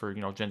metrics for,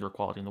 gender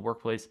equality in the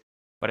workplace.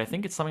 but I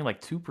think it's something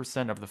like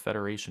 2% of the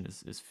federation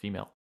is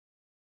female.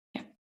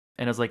 Yeah.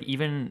 And it's like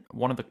even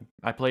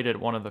I played at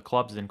one of the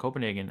clubs in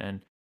Copenhagen,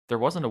 and there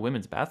wasn't a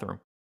women's bathroom.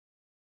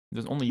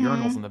 There's only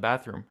urinals in Hmm. the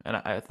bathroom. And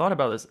I thought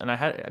about this, and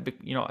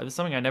it's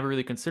something I never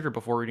really considered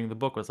before reading the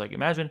book. Was like,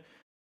 imagine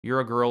you're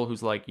a girl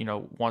who's like,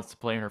 wants to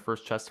play in her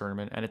first chess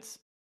tournament, and it's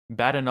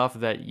bad enough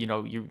that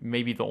you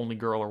may be the only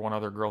girl or one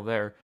other girl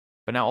there,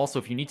 but now also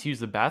if you need to use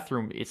the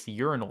bathroom, it's the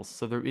urinals.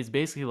 So there is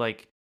basically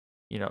like,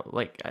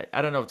 like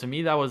I don't know. To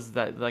me, that was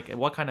that like,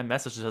 what kind of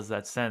message does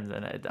that send?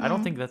 And I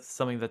don't think Hmm. that's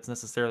something that's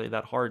necessarily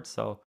that hard.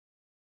 So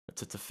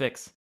to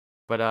fix.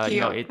 But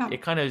Yeah.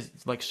 it kind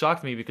of like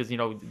shocked me because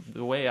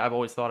the way I've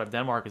always thought of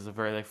Denmark is a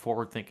very like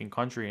forward-thinking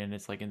country, and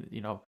it's like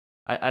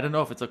I don't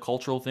know if it's a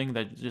cultural thing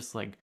that just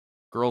like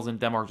girls in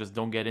Denmark just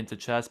don't get into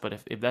chess, but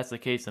if that's the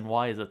case, then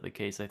why is that the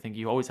case? I think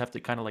you always have to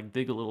kind of like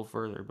dig a little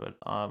further. But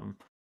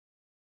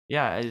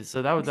yeah,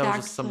 so that was just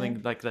Exactly.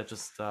 something like that.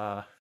 Just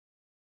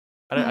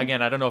Hmm.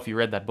 again, I don't know if you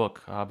read that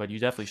book, but you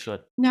definitely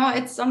should. No,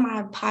 it's on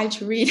my pile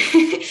to read,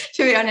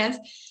 to be honest.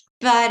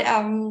 But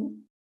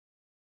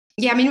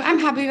yeah, I mean, I'm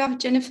happy with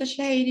Jennifer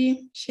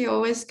Shady. She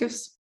always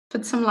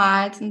puts some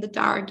light in the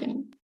dark,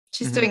 and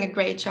she's Hmm. doing a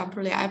great job.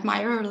 Really, I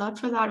admire her a lot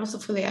for that. Also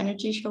for the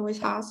energy she always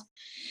has.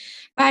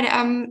 But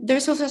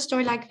there's also a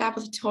story like that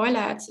with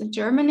toilets in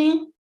Germany.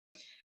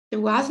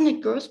 There wasn't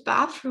a girls'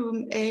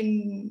 bathroom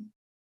in,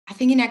 I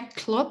think, in a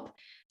club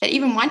that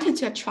even wanted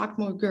to attract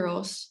more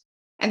girls,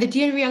 and they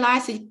didn't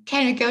realize they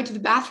can't go to the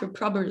bathroom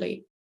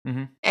properly.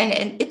 Hmm.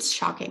 And it's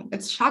shocking.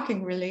 It's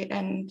shocking, really.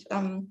 And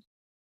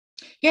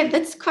yeah,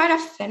 that's quite a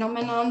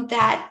phenomenon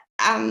that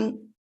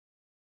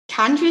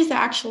countries that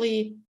are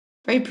actually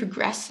very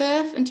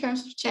progressive in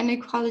terms of gender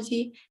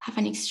equality have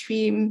an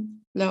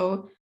extreme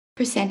low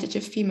percentage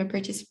of female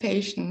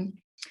participation.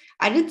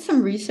 I did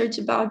some research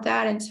about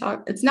that and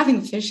it's nothing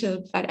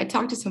official, but I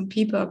talked to some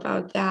people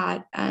about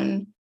that.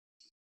 And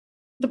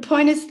the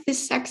point is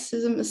this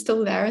sexism is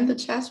still there in the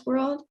chess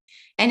world.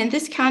 And in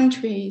these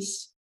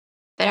countries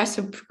that are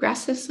so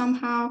progressive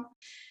somehow,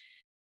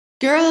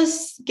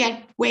 girls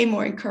get way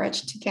more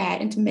encouraged to get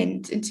into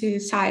mint, into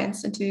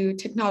science, into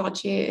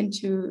technology,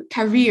 into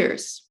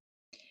careers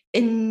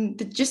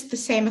just the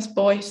same as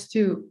boys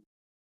do.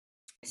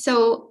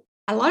 So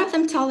a lot of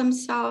them tell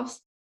themselves,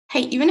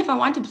 hey, even if I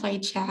want to play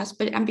chess,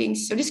 but I'm being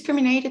so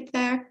discriminated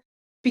there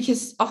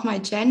because of my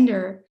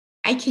gender,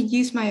 I can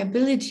use my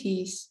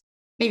abilities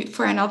maybe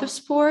for another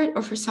sport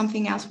or for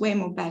something else way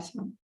more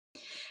better.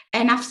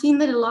 And I've seen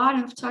that a lot,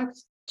 and I've talked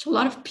to a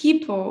lot of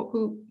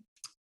people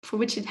for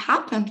which it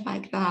happened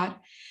like that.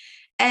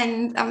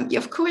 And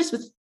of course,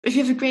 if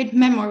you have a great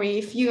memory,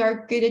 if you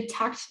are good at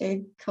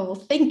tactical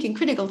thinking,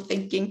 critical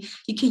thinking,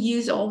 you can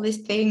use all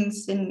these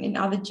things in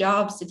other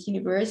jobs at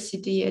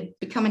university, and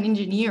become an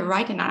engineer,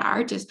 right? And an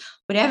artist,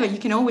 whatever. You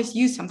can always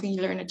use something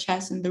you learn at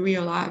chess in the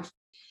real life.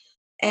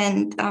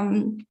 And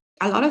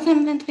a lot of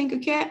them then think,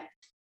 okay,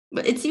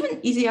 but it's even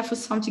easier for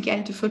some to get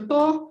into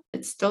football.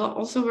 It's still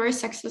also very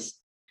sexist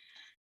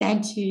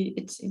than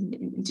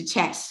into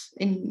chess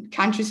in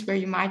countries where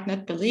you might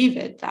not believe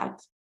it,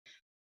 that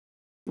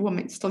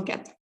women still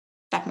get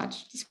that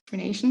much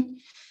discrimination.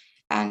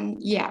 And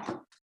yeah.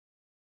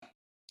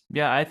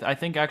 Yeah, I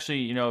think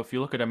actually, if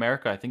you look at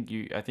America, I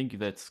think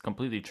that's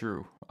completely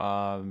true.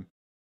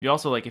 You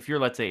also like if you're,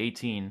 let's say,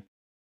 18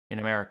 in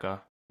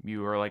America,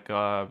 you are like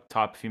a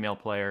top female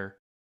player,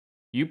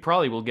 you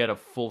probably will get a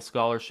full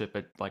scholarship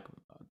at like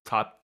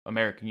top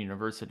American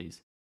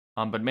universities.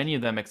 But many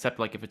of them, except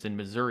like if it's in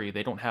Missouri,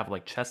 they don't have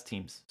like chess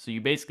teams. So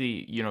you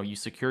basically, you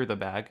secure the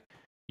bag,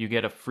 you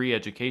get a free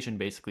education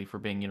basically for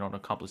being, an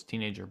accomplished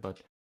teenager.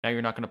 But now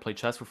you're not going to play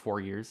chess for 4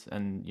 years,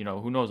 and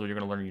who knows what you're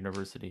going to learn at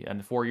university.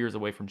 And 4 years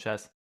away from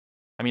chess,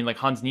 I mean, like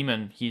Hans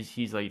Niemann,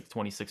 he's like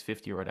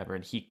 2650 or whatever,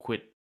 and he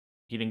quit.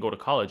 He didn't go to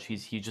college.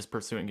 He's just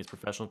pursuing his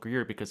professional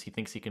career because he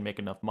thinks he can make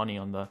enough money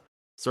on the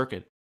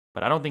circuit.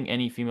 But I don't think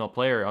any female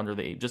player under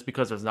the just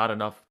because there's not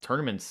enough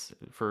tournaments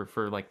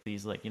for like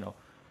these like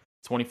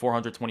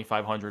 2400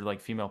 2500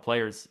 like female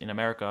players in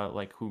America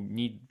like who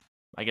need,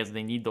 I guess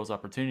they need those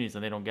opportunities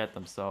and they don't get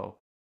them. So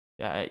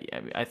yeah,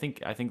 I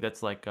think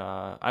that's like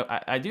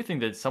I do think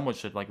that someone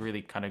should like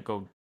really kind of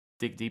go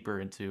dig deeper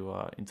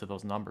into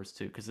those numbers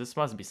too, because this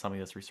must be something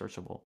that's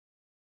researchable.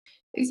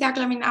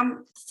 Exactly. I mean,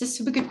 it's a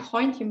super good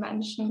point you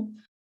mentioned.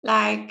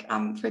 Like,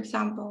 for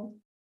example,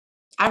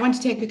 I want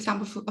to take the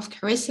example of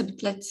Carissa,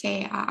 but let's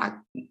say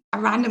a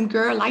random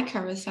girl like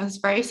Carissa who's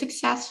very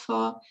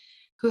successful,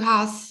 who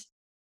has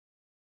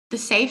the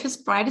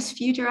safest, brightest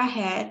future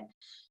ahead.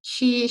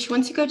 She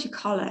wants to go to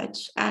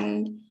college,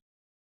 and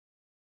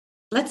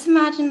let's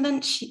imagine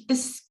then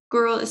this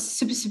girl is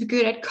super super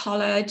good at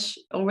college,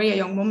 already a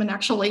young woman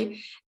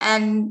actually,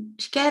 and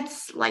she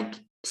gets like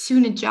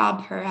soon a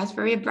job. Her has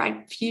very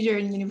bright future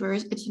in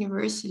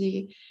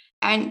university,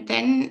 and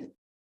then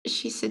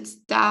she sits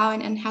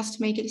down and has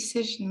to make a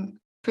decision: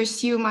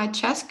 pursue my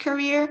chess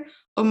career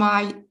or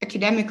my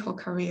academical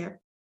career.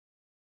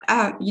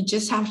 You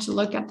just have to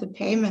look at the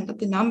payment, at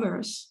the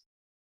numbers.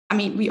 I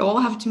mean, we all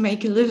have to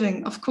make a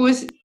living, of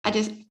course.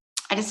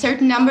 at a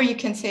certain number, you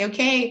can say,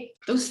 okay,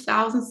 those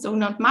thousands do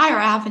not matter.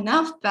 I have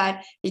enough,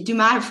 but they do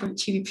matter for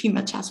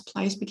female chess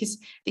players because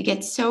they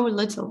get so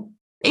little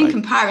in Right.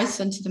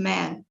 comparison to the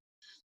men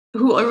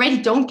who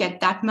already don't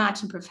get that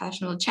much in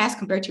professional chess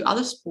compared to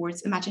other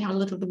sports. Imagine how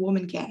little the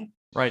women get.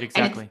 Right,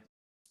 exactly.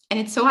 And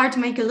it's so hard to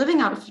make a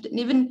living out of it. And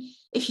even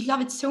if you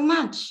love it so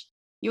much,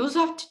 you also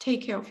have to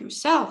take care of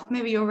yourself.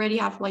 Maybe you already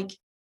have like,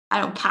 I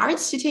don't know,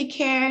 parents to take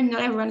care.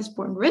 Not everyone is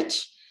born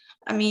rich.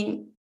 I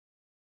mean,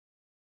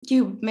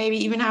 you maybe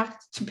even have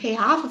to pay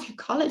half of your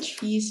college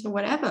fees or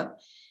whatever.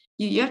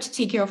 You have to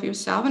take care of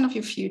yourself and of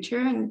your future.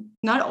 And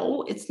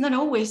it's not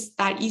always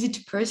that easy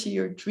to pursue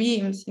your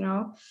dreams, you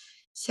know.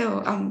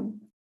 So I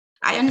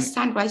And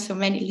understand why so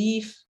many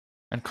leave.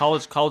 and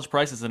college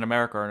prices in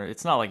America are,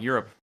 it's not like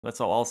Europe. That's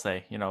all I'll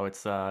say. You know, it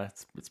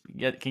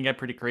can get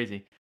pretty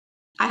crazy.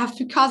 I have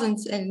two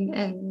cousins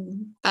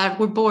that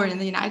were born in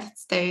the United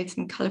States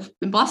in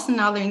Boston.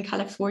 Now they're in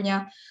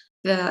California.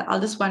 The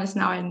eldest one is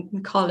now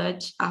in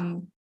college.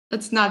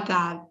 It's not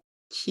that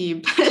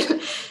cheap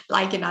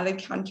like in other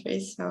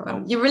countries. So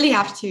No. you really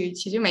have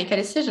to make a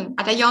decision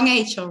at a young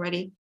age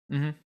already.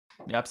 Yeah,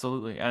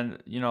 absolutely.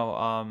 And you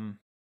know,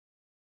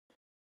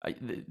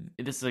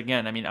 this is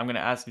again. I mean, I'm going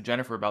to ask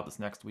Jennifer about this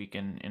next week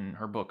in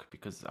her book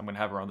because I'm going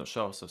to have her on the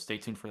show. So stay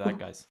tuned for that,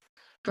 guys.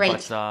 Great.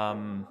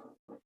 But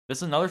this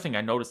is another thing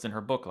I noticed in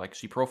her book. Like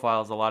she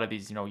profiles a lot of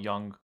these, you know,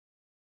 young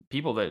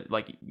people that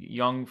like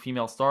young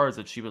female stars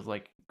that she was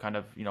like kind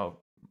of, you know,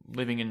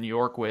 living in New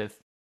York with,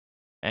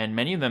 and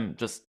many of them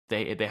just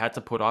they had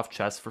to put off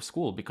chess for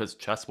school because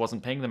chess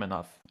wasn't paying them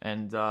enough.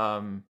 And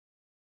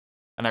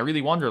I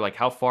really wonder like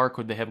how far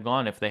could they have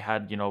gone if they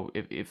had, you know,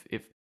 if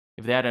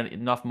they had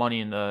enough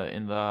money in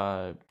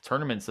the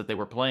tournaments that they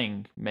were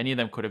playing. Many of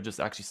them could have just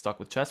actually stuck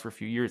with chess for a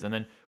few years, and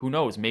then who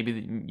knows, maybe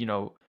you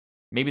know,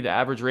 maybe the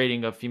average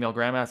rating of female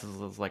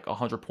grandmasters is like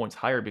 100 points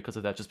higher because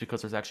of that, just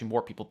because there's actually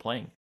more people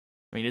playing.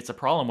 I mean, it's a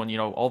problem when, you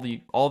know,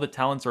 all the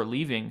talents are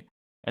leaving,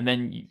 and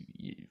then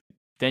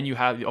then you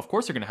have, of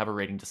course, you're going to have a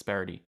rating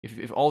disparity.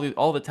 If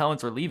all the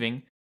talents are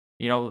leaving,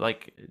 you know,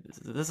 like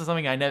this is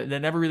something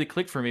that never really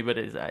clicked for me. But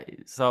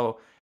so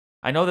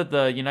I know that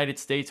the United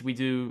States, we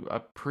do a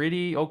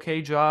pretty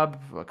okay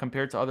job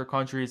compared to other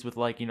countries with,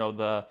 like, you know,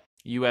 the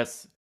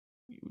U.S.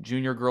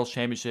 Junior Girls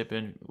Championship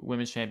and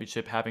Women's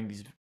Championship having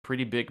these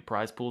pretty big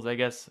prize pools, I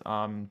guess.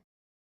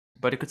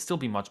 But it could still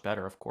be much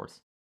better, of course.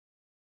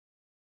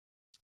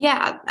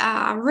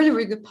 Yeah, really,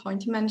 really good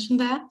point you mentioned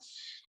there.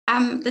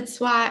 That's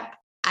why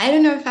I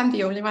don't know if I'm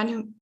the only one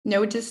who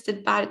noticed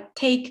it, but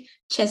take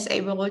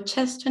Chessable or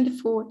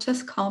Chess24,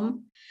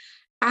 Chess.com.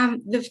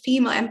 The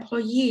female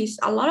employees,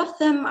 a lot of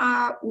them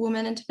are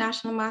women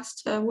international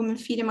master, women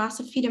FIDE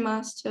master, FIDE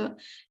master.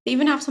 They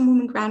even have some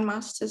women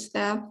grandmasters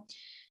there.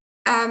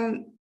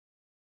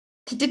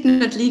 They did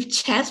not leave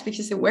chess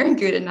because they weren't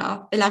good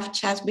enough. They left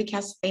chess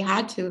because they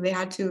had to. They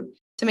had to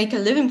make a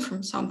living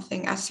from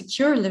something, a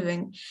secure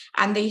living.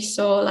 And they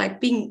saw like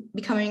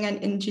becoming an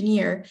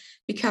engineer,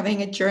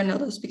 becoming a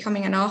journalist,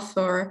 becoming an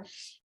author,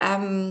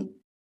 a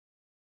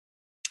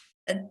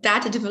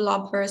data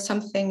developer,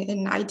 something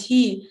in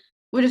IT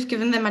would have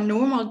given them a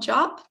normal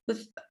job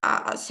with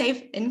a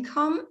safe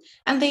income,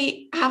 and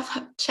they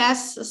have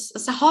chess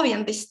as a hobby,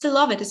 and they still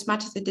love it as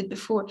much as they did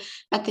before,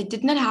 but they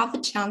did not have the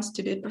chance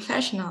to do it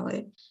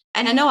professionally.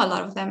 And I know a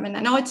lot of them, and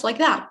I know it's like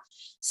that.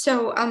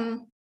 So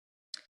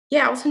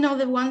yeah, I also know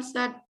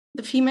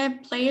the female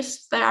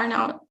players that are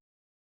now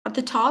at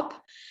the top.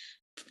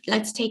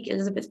 Let's take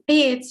Elizabeth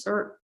Bates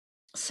or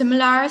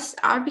similars,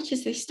 are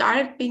because they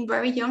started being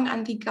very young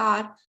and they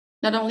got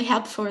not only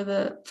help from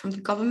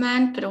the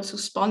government, but also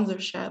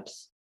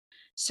sponsorships.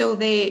 So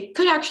they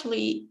could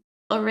actually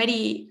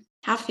already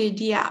have the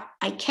idea,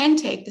 I can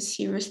take this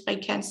seriously, I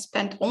can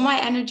spend all my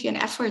energy and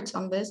efforts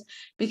on this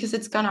because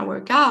it's gonna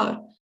work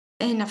out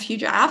in a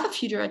future. I have a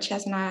future at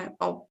chess, and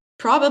I'll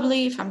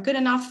probably, if I'm good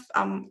enough,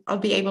 I'll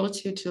be able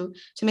to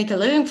make a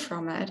living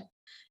from it.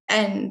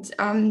 And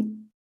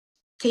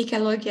take a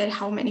look at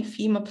how many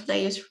female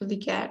players really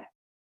get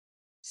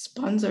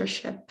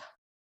sponsorship.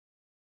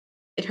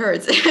 It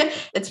hurts.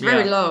 It's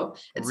very low.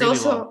 It's really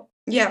also low.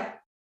 Yeah,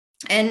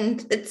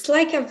 and it's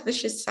like a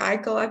vicious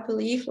cycle, I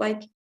believe.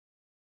 Like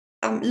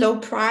low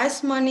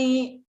prize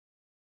money,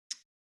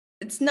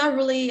 it's not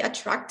really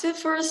attractive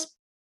for a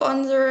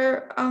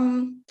sponsor,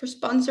 for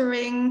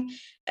sponsoring,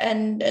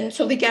 and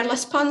so they get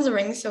less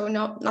sponsoring. So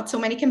not so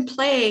many can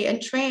play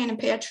and train and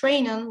pay a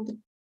trainer and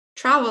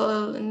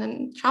travel and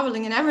then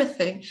traveling and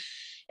everything.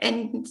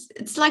 And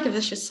it's like a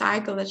vicious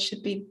cycle that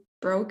should be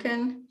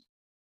broken.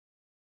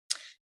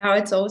 Now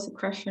it's always a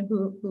question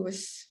who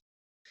is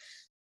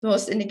the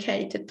most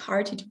indicated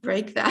party to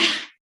break that.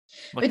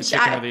 Like the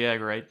chicken or the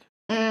egg, right?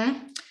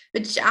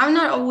 Which I'm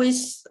not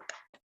always.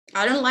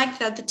 I don't like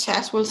that the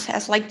chess world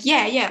says like,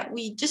 yeah,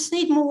 we just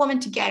need more women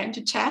to get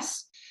into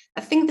chess.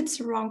 I think that's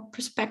the wrong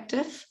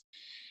perspective.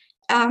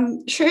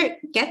 Sure,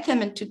 get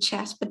them into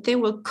chess, but they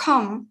will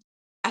come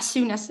as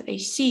soon as they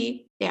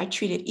see they are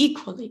treated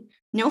equally.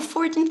 No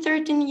 14,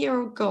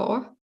 13-year-old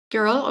girl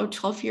or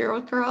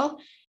 12-year-old girl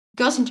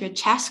goes into a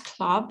chess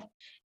club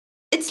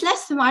it's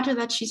less the matter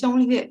that she's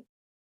only the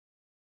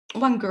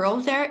one girl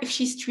there. If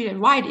she's treated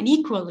right and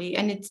equally,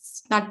 and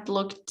it's not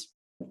looked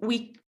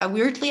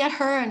weirdly at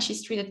her, and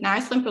she's treated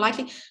nicely and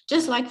politely,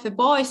 just like the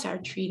boys are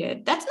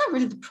treated, that's not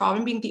really the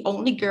problem, being the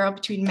only girl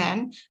between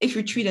men. If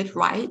you're treated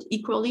right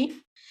equally,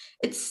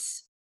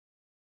 it's,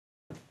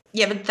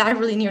 yeah, but that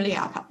really nearly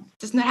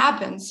does not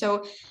happen.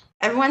 So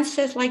everyone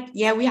says like,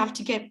 yeah, we have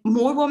to get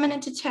more women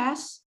into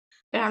chess.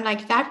 But I'm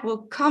like, that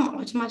will come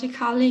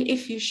automatically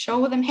if you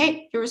show them,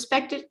 hey, you're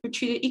respected, you're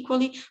treated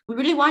equally. We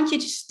really want you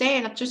to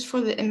stay, not just for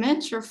the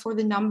image or for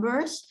the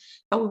numbers,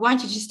 but we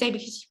want you to stay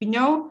because we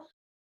know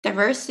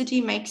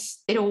diversity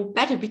makes it all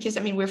better. Because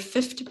I mean, we're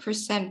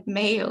 50%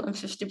 male and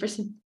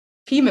 50%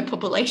 female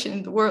population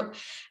in the world.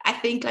 I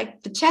think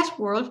like the chess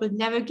world will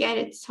never get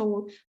it,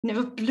 so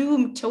never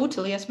bloom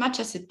totally as much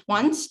as it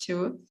wants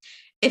to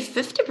if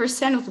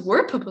 50% of the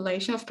world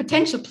population of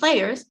potential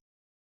players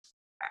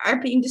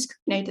are being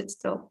discriminated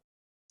still.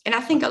 And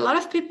I think a lot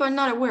of people are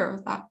not aware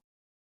of that.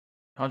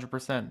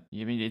 100%.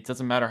 You mean it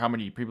doesn't matter how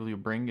many people you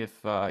bring if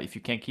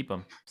you can't keep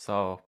them.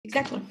 So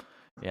Exactly.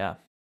 yeah.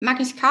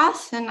 Magnus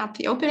Carlsen at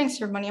the opening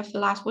ceremony of the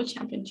last World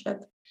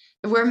Championship,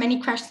 there were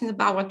many questions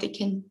about what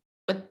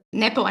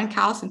Nepo and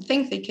Carlsen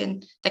think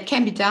that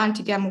can be done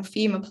to get more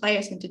female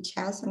players into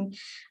chess. And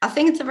I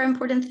think it's a very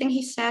important thing.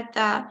 He said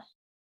that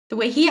the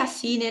way he has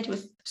seen it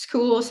with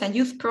schools and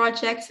youth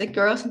projects, that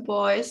girls and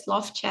boys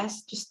love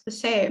chess just the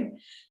same.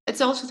 It's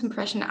also the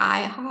impression I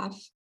have.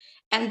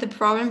 And the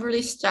problem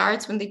really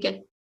starts when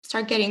they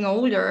start getting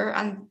older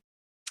and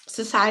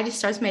society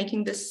starts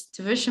making this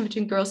division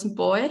between girls and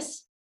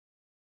boys,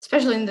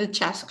 especially in the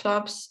chess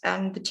clubs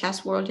and the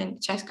chess world and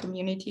the chess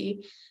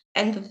community.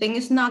 And the thing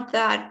is not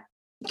that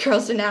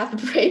girls don't have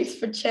the brains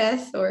for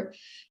chess or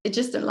they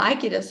just don't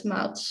like it as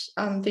much.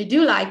 They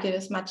do like it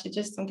as much, they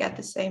just don't get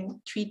the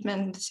same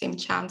treatment, the same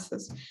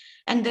chances.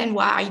 And then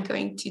why are you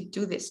going to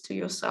do this to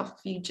yourself?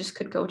 You just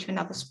could go to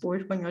another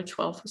sport when you're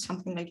 12 or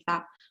something like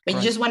that. But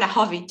you just want a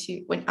hobby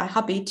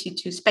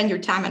to spend your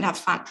time and have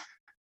fun.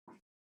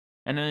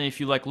 And then if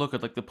you like look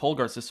at like the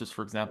Polgar sisters,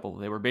 for example,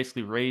 they were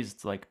basically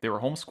raised like they were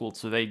homeschooled,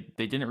 so they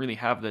didn't really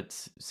have that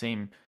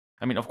same.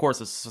 I mean, of course,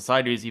 the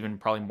society is even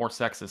probably more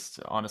sexist,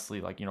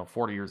 honestly. Like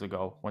 40 years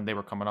ago when they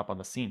were coming up on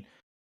the scene,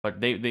 but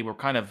they were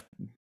kind of,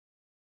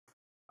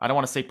 I don't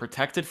want to say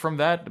protected from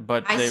that,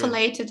 but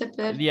isolated a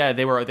bit. Yeah,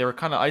 they were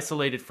kind of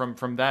isolated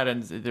from that,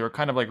 and they were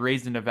kind of like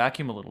raised in a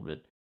vacuum a little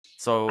bit.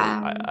 So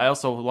I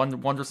also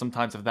wonder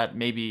sometimes if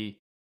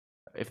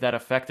that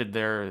affected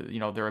their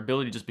their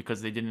ability, just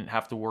because they didn't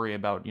have to worry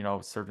about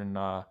certain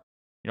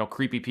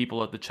creepy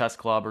people at the chess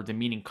club or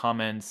demeaning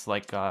comments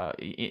like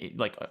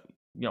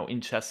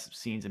in chess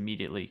scenes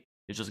immediately.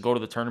 You just go to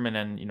the tournament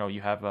and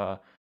you have a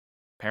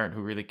parent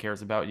who really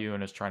cares about you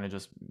and is trying to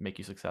just make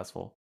you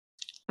successful.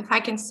 If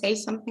I can say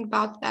something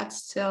about that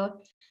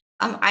still,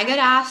 I got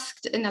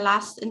asked in the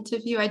last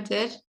interview I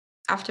did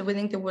after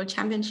winning the World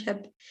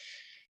Championship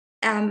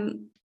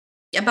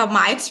about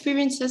my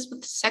experiences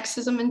with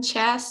sexism in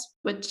chess,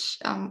 which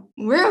are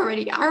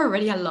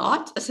already a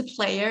lot as a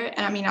player.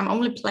 And I mean, I'm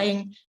only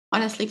playing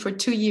honestly for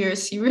 2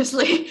 years,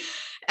 seriously,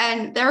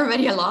 and they're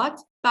already a lot.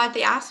 But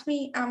they asked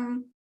me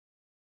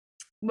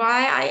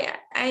why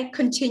I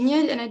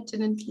continued and I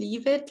didn't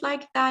leave it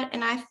like that.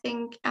 And I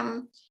think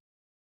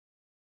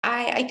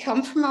I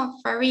come from a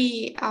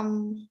very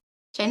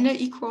gender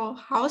equal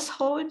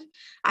household.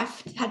 I've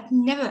had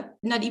never,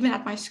 not even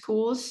at my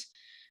schools.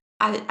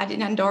 I did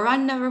in Andorra,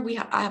 never.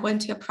 I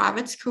went to a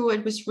private school.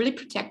 It was really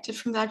protected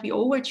from that. We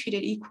all were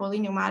treated equally,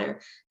 no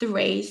matter the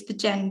race, the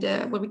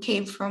gender, where we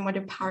came from, what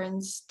our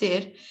parents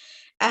did.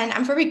 And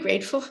I'm very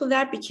grateful for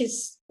that,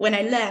 because when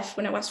I left,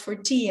 when I was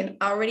 14,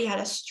 I already had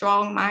a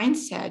strong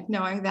mindset,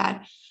 knowing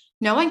that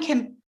no one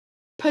can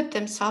put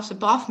themselves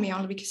above me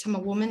only because I'm a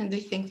woman and they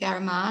think they're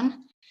a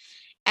man.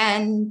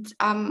 And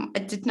I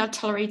did not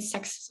tolerate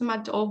sexism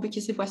at all,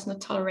 because it was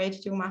not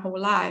tolerated during my whole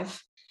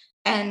life.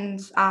 And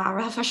I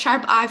have a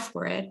sharp eye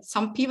for it.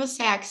 Some people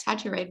say I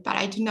exaggerate, but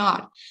I do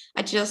not.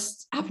 I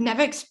just have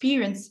never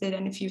experienced it.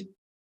 And if you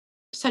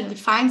suddenly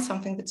find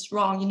something that's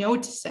wrong, you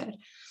notice it.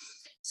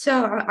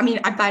 So, I mean,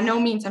 by no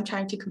means I'm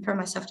trying to compare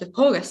myself to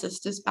Polgar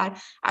sisters, but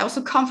I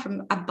also come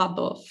from a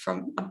bubble,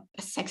 from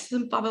a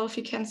sexism bubble, if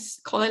you can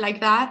call it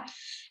like that.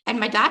 And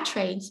my dad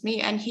trains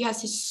me, and he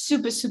has a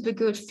super, super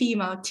good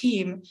female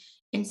team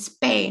in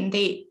Spain.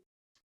 They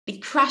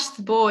crush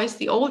the boys,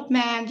 the old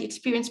men, the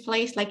experienced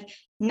players like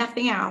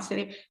nothing else.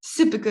 They're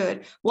super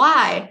good.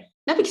 Why?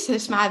 Not because they're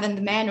smarter than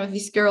the men or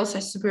these girls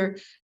are super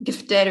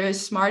gifted or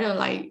smarter,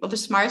 like all the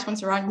smartest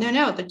ones around.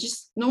 No, they're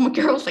just normal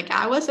girls like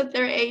I was at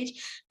their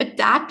age. But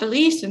dad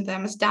believes in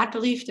them as dad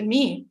believed in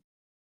me.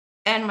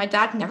 And my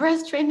dad never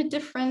has trained me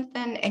different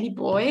than any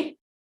boy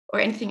or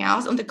anything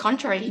else. On the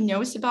contrary, he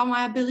knows about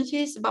my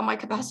abilities, about my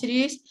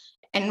capacities.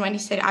 And when he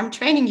said, I'm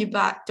training you,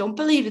 but don't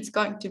believe it's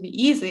going to be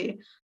easy.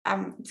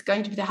 It's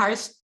going to be the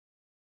hardest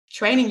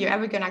training you're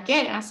ever gonna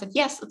get. And I said,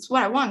 yes, that's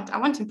what I want. I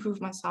want to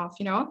improve myself,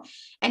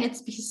 And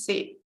it's because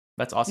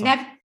that's awesome.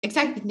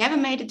 Never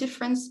made a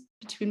difference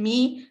between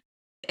me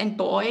and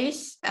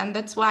boys, and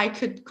that's why I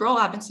could grow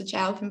up in such a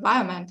healthy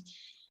environment.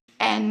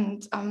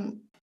 And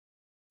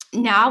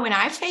now when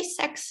I face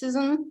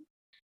sexism,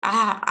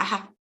 I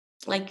have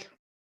like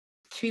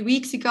 3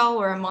 weeks ago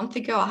or a month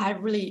ago, I had a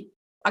really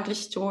ugly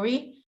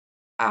story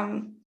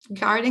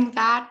regarding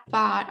that.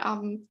 But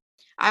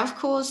I, of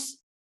course,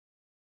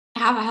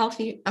 have a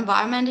healthy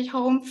environment at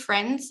home,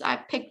 friends I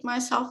picked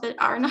myself that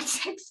are not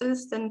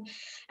sexist. And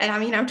I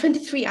mean, I'm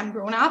 23, I'm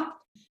grown up,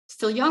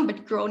 still young,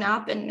 but grown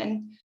up,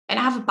 and I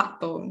have a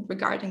backbone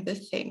regarding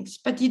these things.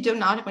 But you do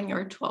not when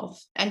you're 12,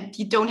 and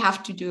you don't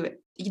have to do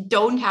it. You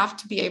don't have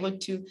to be able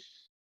to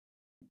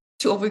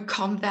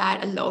overcome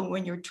that alone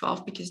when you're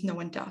 12, because no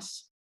one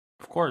does.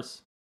 Of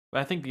course.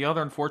 But I think the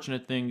other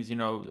unfortunate things,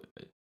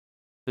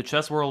 the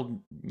chess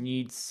world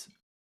needs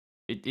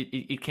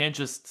it can't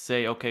just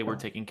say, okay, we're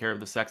taking care of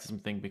the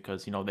sexism thing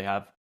because, they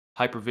have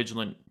hyper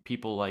vigilant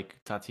people like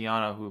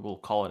Tatiana who will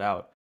call it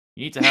out.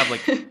 You need to have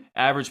like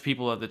average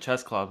people at the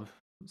chess club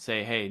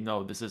say, hey,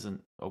 no, this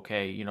isn't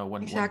okay,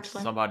 when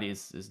Exactly. somebody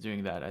is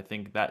doing that. I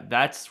think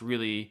that's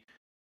really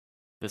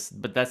this,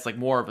 but that's like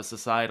more of a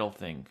societal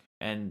thing.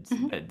 And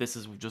Mhm. this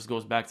is just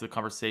goes back to the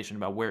conversation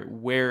about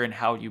where and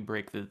how you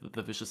break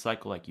the vicious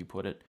cycle, like you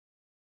put it.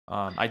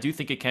 I do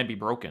think it can be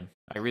broken.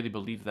 I really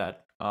believe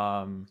that.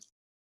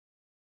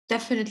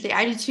 Definitely,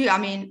 I do too. I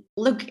mean,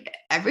 look,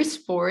 every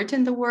sport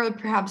in the world,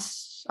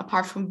 perhaps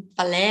apart from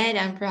ballet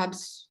and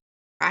perhaps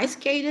ice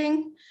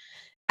skating,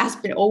 has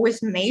been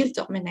always male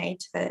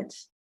dominated.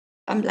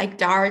 Like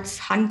darts,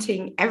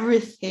 hunting,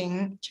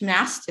 everything,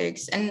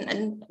 gymnastics,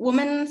 and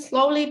women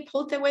slowly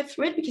pulled their way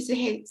through it because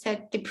they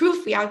said they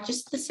proved we are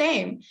just the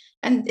same,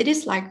 and it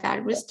is like that.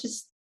 It was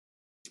just,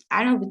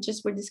 I don't know, we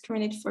just were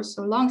discriminated for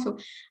so long. So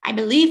I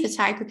believe the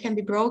cycle can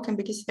be broken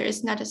because there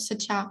is not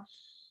such a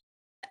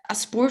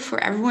sport for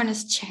everyone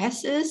as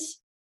chess is.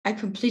 I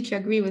completely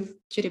agree with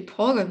Judy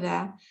Polgar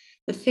there.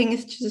 The thing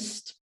is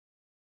just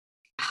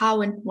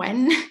how and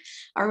when.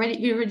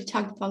 We already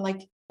talked about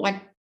like what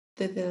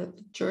the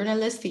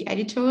journalists, the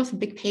editors, the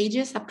big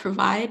pages that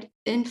provide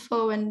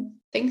info and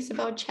things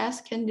about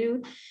chess can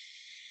do.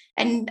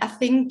 And I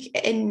think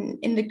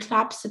in the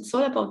clubs, it's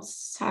all about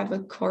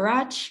cyber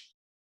courage,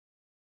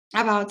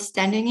 about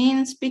standing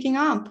in, speaking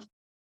up,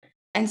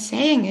 and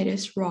saying it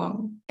is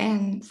wrong.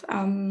 And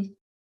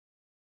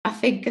I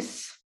think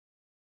it's,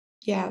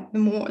 yeah,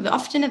 the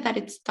oftener that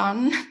it's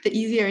done, the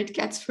easier it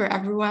gets for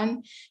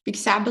everyone.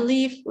 Because I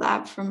believe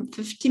that from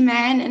 50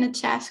 men in a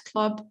chess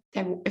club,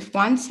 that if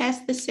one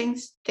says the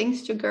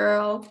things to a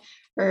girl,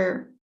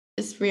 or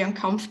is really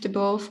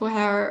uncomfortable for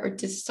her, or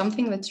does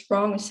something that's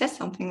wrong, or says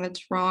something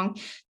that's wrong,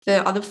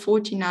 the other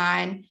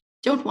 49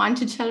 don't want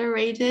to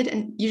tolerate it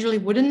and usually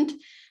wouldn't.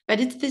 But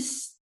it's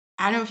this,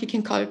 I don't know if you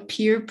can call it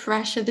peer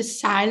pressure, this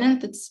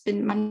silence that's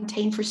been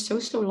maintained for so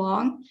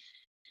long.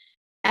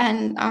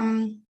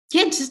 And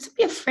yeah, just to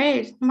be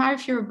afraid, no matter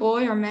if you're a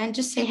boy or a man,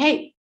 just say,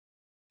 hey,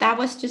 that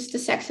was just a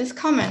sexist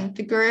comment.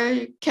 The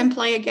girl can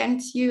play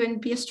against you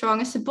and be as strong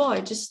as a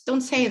boy. Just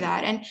don't say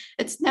that. And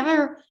it's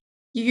never,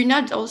 you're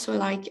not also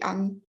like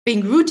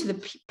being rude to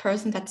the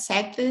person that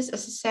said this.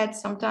 As I said,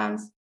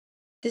 sometimes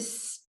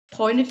this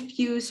point of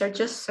views are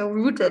just so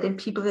rooted in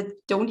people that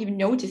don't even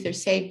notice. They're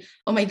saying,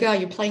 oh my God,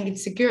 you're playing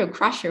against a girl,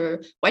 crush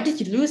her. Why did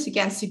you lose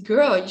against a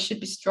girl? You should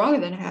be stronger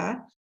than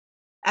her.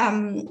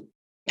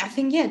 I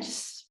think, yeah,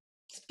 just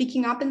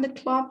speaking up in the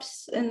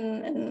clubs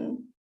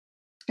and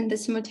in the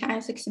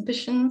simultaneous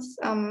exhibitions,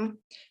 no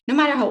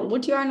matter how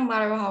old you are, no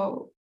matter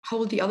how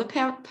old the other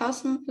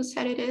person who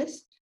said it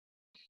is.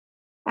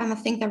 I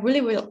think that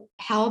really will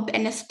help,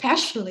 and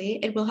especially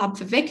it will help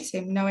the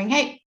victim knowing,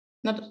 hey,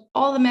 not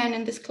all the men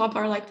in this club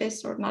are like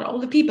this, or not all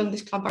the people in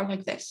this club are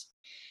like this.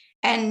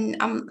 And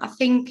I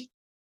think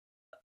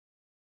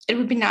it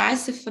would be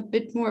nice if a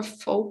bit more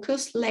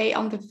focus lay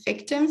on the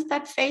victims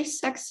that face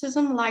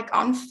sexism, like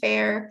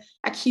unfair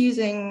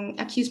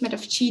accusement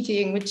of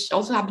cheating, which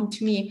also happened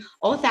to me,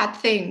 all that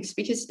things,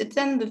 because it's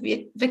then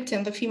the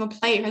victim, the female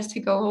player, has to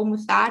go home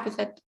with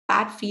that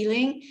bad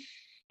feeling.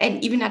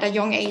 And even at a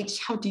young age,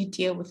 how do you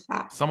deal with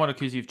that? Someone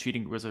accused you of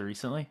cheating, was it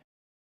recently?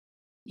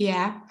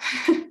 Yeah.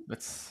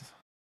 That's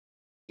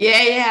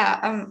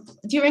Yeah.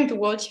 During the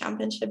World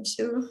Championship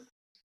too.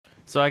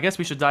 So I guess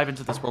we should dive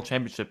into this World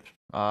Championship.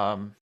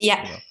 Yeah. You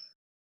know,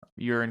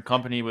 you're in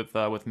company with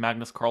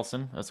Magnus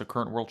Carlsen as a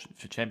current World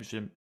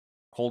Championship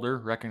holder,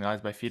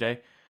 recognized by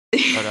FIDE.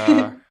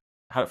 But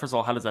first of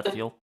all, how does that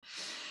feel?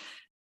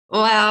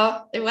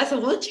 Well, it was a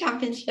world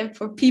championship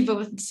for people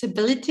with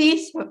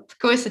disabilities. So of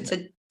course, it's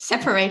a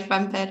separate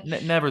one, but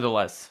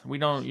Nevertheless, we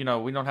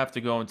don't have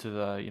to go into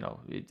the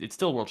it's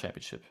still World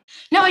Championship.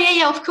 no,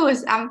 yeah, of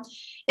course.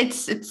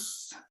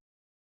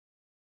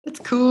 It's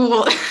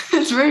cool.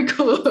 It's very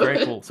cool.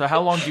 Very cool. So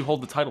how long do you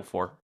hold the title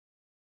for?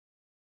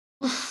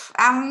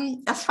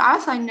 As far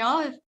as I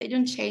know, they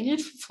don't change it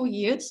for 4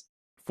 years.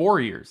 4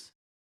 years.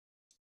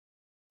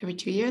 Every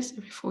 2 years,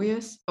 every 4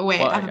 years. Oh wait,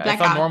 Well, I have a I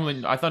thought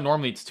blackout.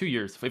 normally it's 2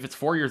 years. If it's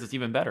 4 years, it's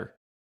even better.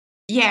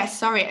 Yeah,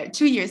 sorry,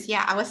 2 years.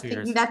 Yeah, I was 2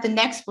 thinking years. that the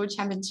next world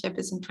championship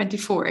is in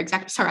 24.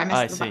 Exactly. Sorry, I I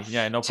messed it see. up.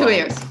 Yeah, no 2 problem.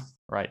 years.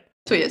 Right.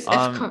 So yes,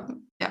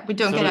 yeah, we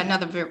don't So get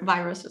another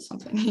virus or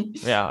something.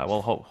 yeah,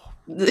 well,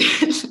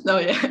 No,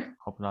 yeah.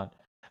 hope not.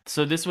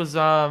 So this was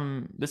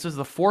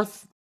the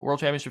fourth World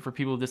Championship for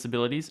people with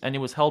disabilities, and it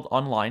was held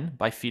online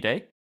by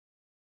FIDE.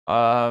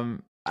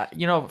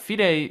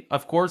 FIDE,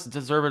 of course,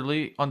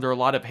 deservedly under a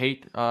lot of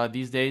hate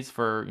these days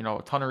for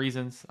a ton of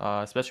reasons,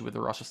 especially with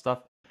the Russia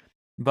stuff.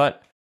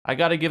 But I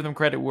got to give them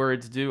credit where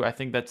it's due. I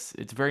think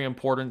it's very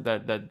important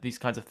that these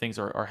kinds of things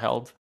are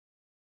held.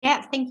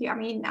 Yeah, thank you. I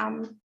mean,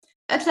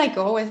 that's like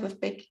always with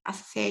big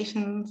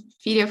associations.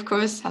 FIDE, of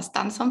course, has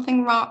done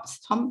something wrong,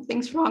 some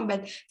things wrong,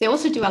 but they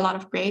also do a lot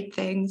of great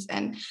things.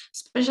 And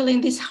especially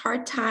in these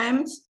hard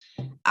times,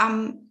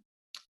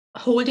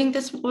 holding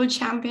this World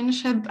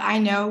Championship, I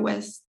know,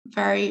 was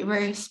very,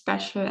 very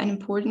special and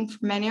important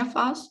for many of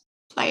us,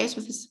 players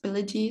with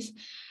disabilities.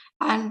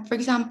 And for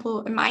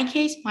example, in my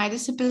case, my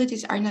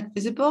disabilities are not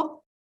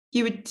visible.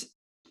 You would,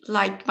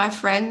 like my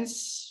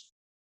friends,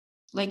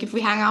 like if we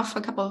hang out for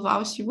a couple of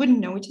hours, you wouldn't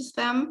notice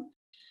them,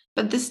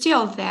 but they're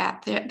still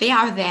there. They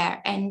are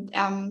there, and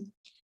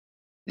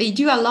they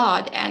do a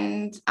lot.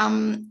 And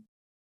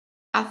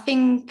I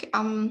think,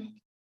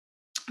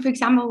 for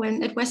example,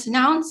 when it was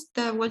announced,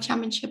 the World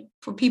Championship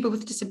for people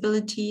with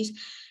disabilities,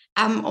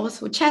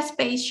 also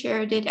ChessBase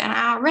shared it, and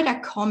I read a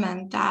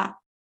comment that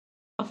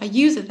of a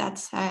user that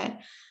said,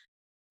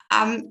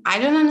 I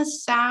don't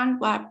understand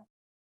why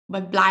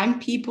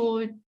blind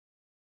people,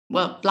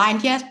 well,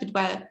 blind, yes, but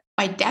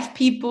why deaf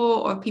people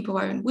or people who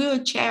are in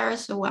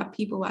wheelchairs or why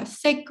people who are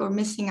sick or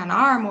missing an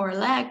arm or a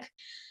leg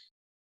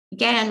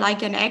get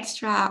like an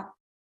extra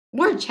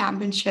world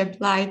championship.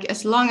 Like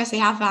as long as they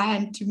have a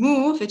hand to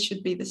move, it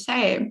should be the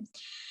same.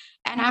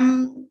 And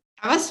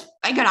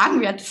I got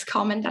angry at this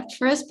comment at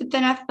first, but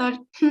then I thought,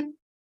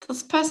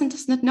 this person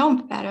does not know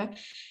better.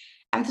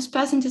 And this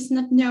person does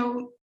not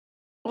know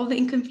all the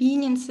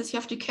inconveniences you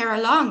have to carry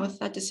along with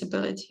that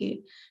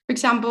disability. For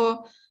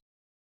example,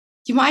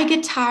 you might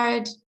get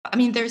tired. I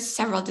mean, there's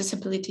several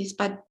disabilities,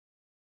 but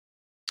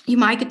you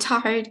might get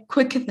tired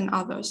quicker than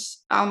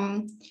others.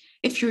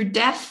 If you're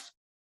deaf,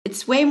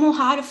 it's way more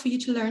harder for you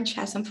to learn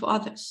chess than for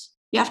others.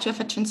 You have to have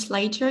a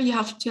translator. You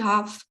have to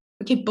have,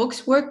 okay,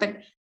 books work,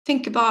 but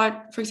think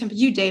about, for example,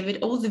 you,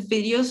 David, all the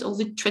videos, all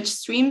the Twitch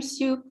streams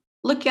you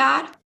look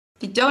at,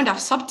 they don't have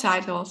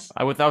subtitles.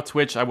 Without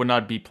Twitch, I would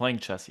not be playing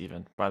chess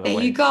even, by the way.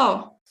 There you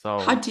go. So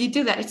how do you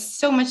do that? It's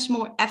so much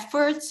more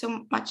effort,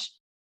 so much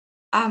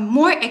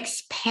more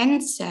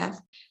expensive,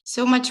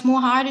 so much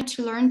more harder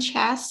to learn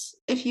chess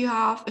if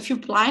you're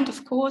blind,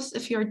 of course,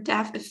 if you're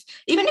deaf,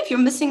 even if you're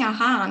missing a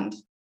hand,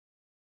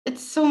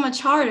 it's so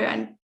much harder.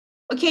 And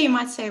okay, you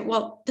might say,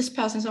 well, this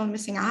person's only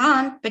missing a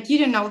hand, but you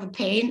don't know the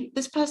pain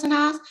this person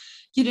has.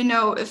 You don't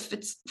know if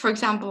it's, for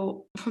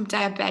example, from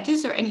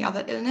diabetes or any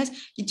other illness.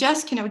 You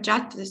just cannot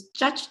judge this.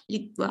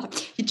 You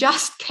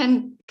just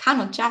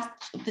cannot judge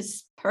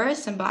this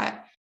person by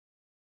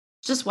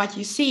just what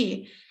you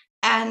see.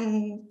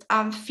 And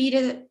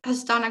FIDE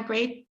has done a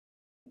great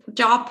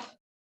job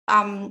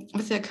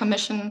with the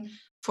commission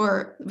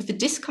with the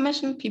DIS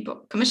commission,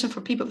 Commission for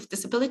People with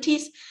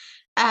Disabilities.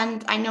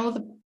 And I know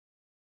the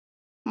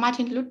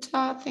Martin Luther,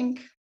 I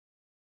think,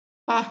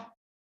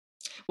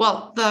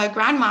 well, the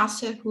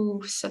grandmaster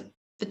who's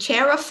the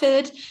chair of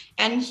it,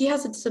 and he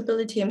has a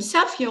disability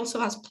himself. He also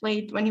has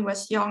played when he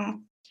was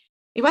young.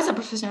 He was a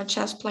professional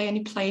chess player and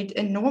he played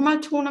in normal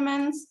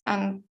tournaments.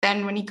 And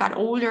then when he got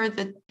older,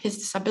 his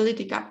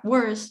disability got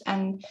worse.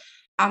 And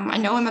I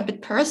know him a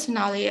bit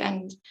personally,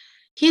 and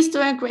he's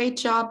doing a great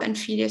job, and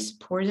FIDE is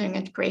supporting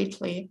it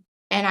greatly.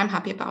 And I'm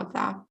happy about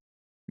that.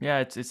 Yeah,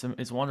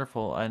 it's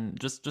wonderful. And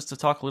just to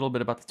talk a little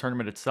bit about the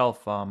tournament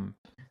itself.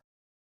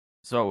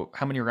 So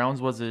how many rounds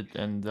was it?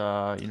 And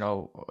how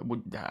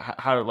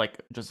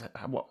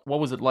what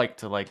was it like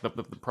to like the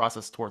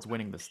process towards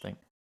winning this thing?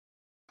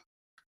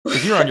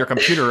 Because you're on your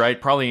computer,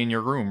 right? Probably in your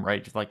room,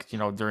 right? Like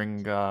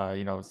during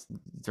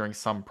during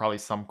some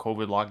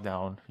COVID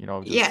lockdown.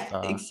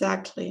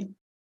 Exactly.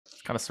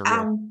 It's kind of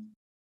surreal.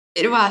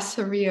 It was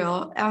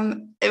surreal.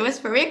 It was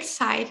very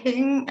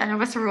exciting, and it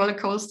was a roller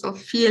coaster of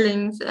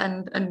feelings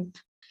and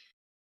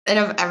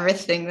of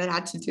everything that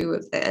had to do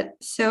with it.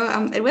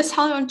 So it was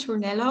held on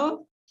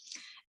Tornello,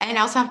 and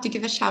I also have to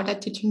give a shout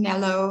out to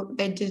Tornello.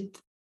 They did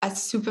a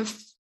super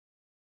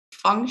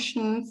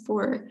function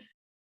or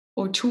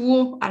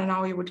tool, I don't know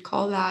how you would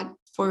call that,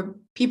 for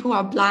people who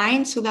are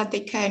blind so that they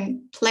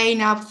can play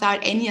now without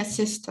any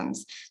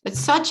assistance. That's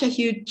such a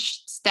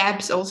huge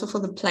steps also for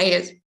the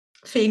players,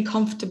 feeling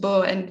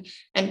comfortable and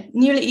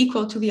nearly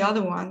equal to the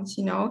other ones,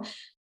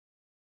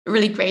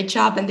 really great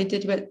job. And they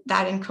did with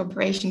that in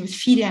cooperation with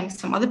FIDE and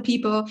some other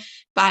people.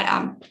 But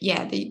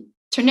the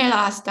Tornello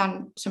has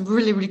done some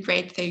really, really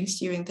great things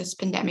during this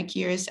pandemic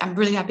years. I'm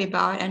really happy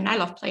about it, and I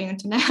love playing on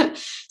Tornello.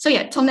 So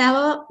yeah,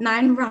 Tornello,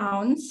 9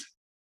 rounds.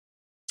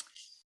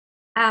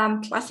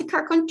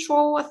 Classical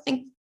control, I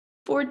think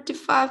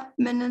 45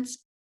 minutes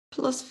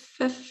plus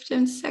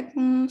 15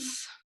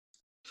 seconds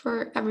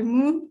for every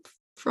move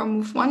from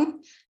move 1,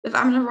 if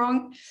I'm not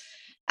wrong.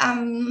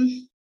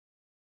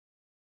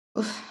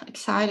 Oof,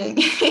 exciting.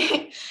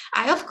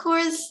 I of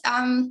course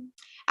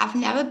I've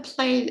never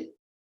played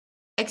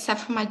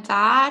except for my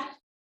dad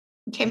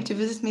who came to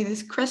visit me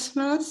this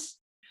Christmas.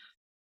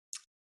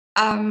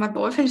 My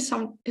boyfriend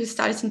who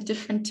studies in a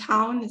different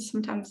town and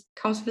sometimes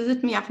comes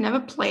visit me. I've never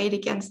played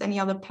against any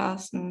other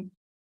person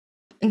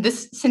and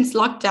this since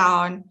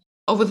lockdown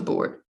over the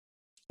board.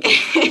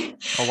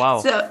 Oh wow.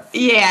 So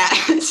yeah,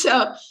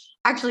 so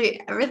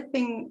actually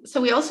everything.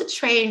 So we also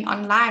train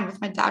online with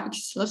my dad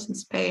because he lives in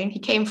Spain. He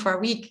came for a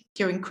week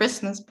during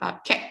Christmas, but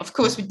okay, of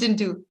course we didn't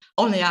do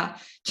only a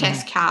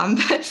chess Mhm. camp.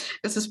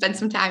 Just to spend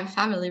some time with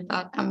family.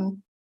 But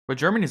But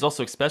Germany is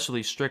also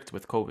especially strict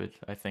with COVID,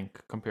 I think,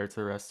 compared to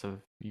the rest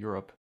of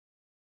Europe.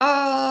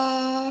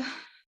 uh,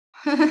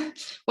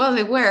 well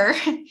they were.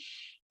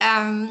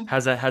 Um,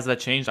 Has that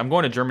changed? I'm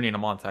going to Germany in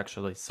a month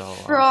actually, so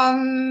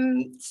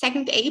From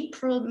 2nd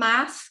April,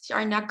 masks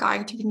are not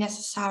going to be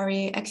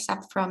necessary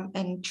except from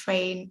in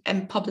train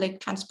and public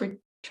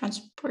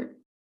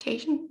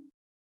transportation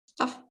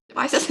stuff,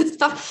 devices and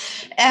stuff.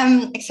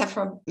 Except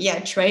for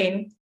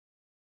train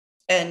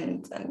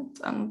and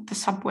the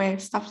subway,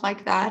 stuff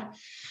like that.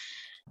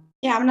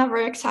 Yeah, I'm not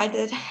very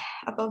excited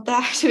about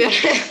that to be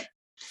honest.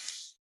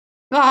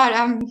 But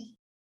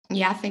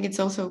yeah, I think it's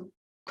also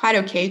quite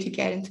okay to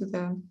get into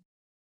the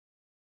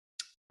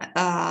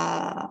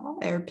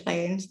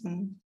airplanes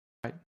and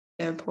right.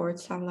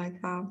 airports, stuff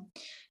like that.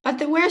 But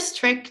they were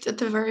strict at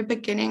the very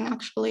beginning,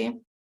 actually.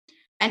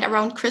 And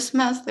around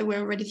Christmas, they were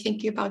already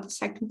thinking about the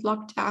second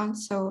lockdown.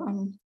 So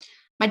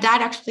my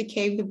dad actually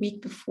came the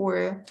week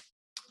before.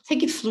 I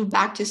think he flew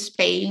back to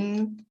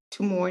Spain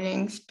 2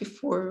 mornings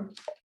before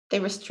they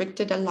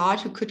restricted a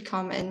lot who could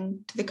come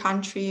into the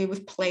country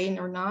with plane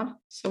or not.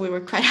 So we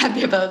were quite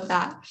happy about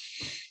that.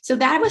 So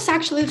that was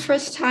actually the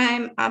first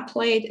time I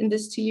played in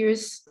this 2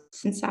 years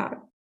since I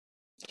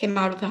came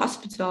out of the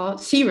hospital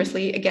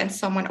seriously against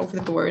someone over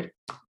the board.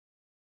 It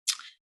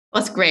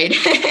was great.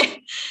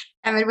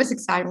 And it was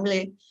exciting,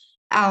 really.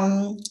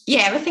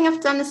 Yeah, everything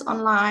I've done is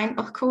online.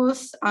 Of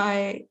course,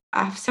 I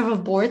have several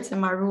boards in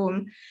my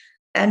room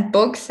and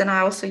books, and I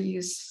also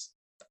use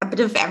a bit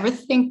of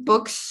everything: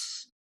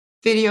 books,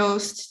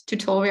 videos,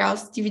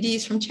 tutorials,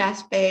 DVDs from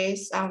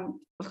ChessBase.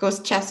 Of course,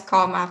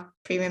 Chess.com, I have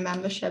premium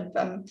membership.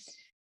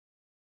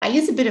 I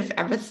use a bit of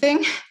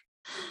everything,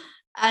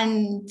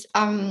 and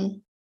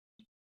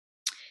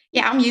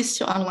yeah, I'm used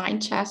to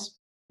online chess.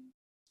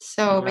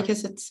 So Yeah.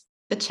 because it's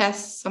the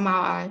chess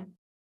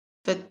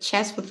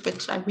with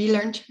which I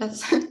relearn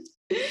chess.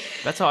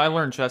 That's how I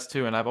learned chess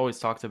too, and I've always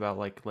talked about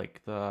like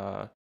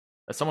the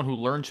as someone who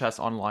learned chess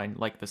online,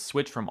 like the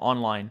switch from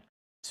online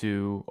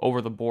to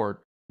over the board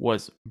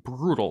was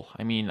brutal.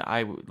 I mean,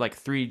 like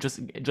three just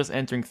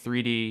entering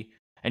 3D,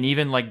 and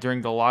even like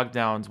during the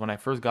lockdowns when I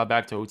first got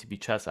back to OTB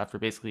chess after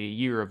basically a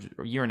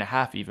year and a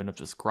half even of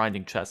just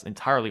grinding chess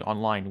entirely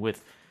online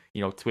with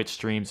Twitch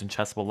streams and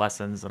Chessable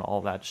lessons and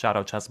all that. Shout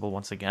out Chessable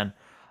once again.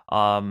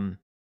 Um,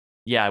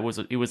 yeah, it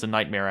was a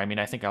nightmare. I mean,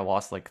 I think I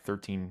lost like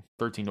 13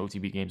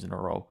 OTB games in a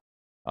row.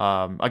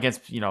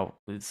 Against,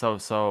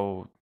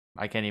 so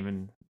I can't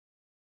even.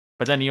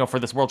 But then, for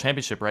this world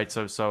championship, right?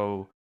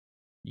 So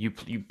you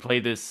play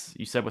this,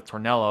 you said, with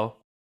Tornello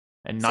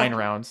and 9 Exactly.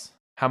 rounds.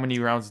 How many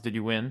rounds did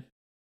you win?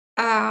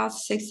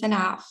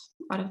 6.5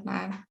 out of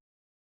 9.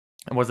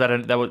 And was that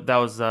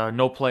was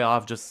no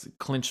playoff, just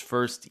clinch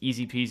first,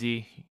 easy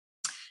peasy?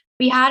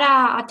 We had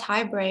a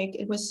tie break.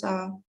 It was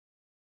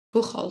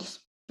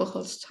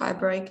Buchholz tie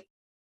break.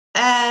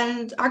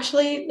 And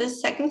actually, the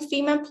second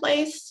female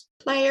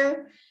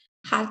player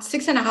had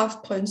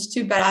 6.5 points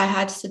too, but I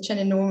had such an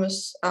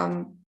enormous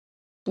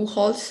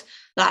Buchholz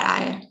that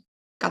I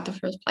got the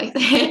first place.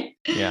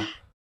 Yeah.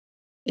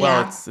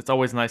 Well, Yeah. it's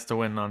always nice to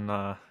win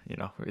on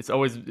it's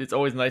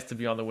always nice to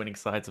be on the winning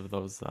sides of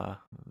those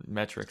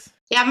metrics.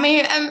 Yeah, I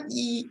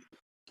mean,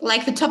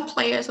 like the top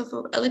players of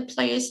the elite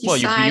players, you Well,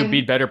 you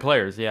beat sign. better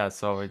players, yeah,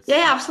 so Yeah, it's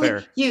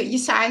absolutely. fair. You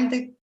sign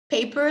the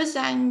papers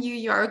and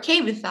you're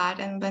okay with that.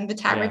 And when the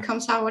tiebreak Yeah,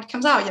 comes out, what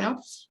comes out, You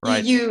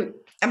right, you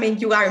I mean,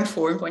 you are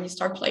informed when you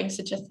start playing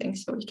such a thing,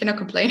 so you cannot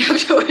complain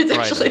afterwards, right,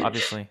 actually.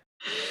 obviously.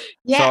 So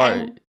Yeah,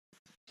 and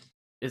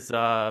is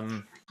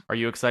are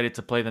you excited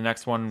to play the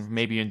next one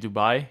maybe in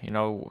Dubai?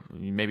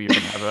 Maybe you're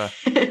gonna have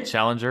a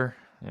challenger,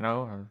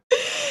 or-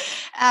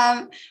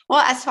 um,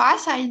 well, as far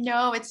as I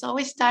know, it's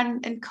always done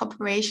in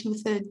cooperation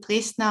with the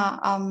Dresdner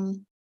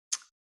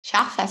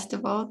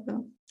Schachfestival,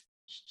 the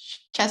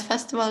jazz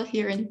festival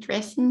here in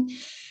Dresden.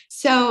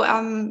 So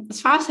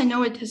as far as I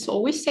know, it has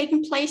always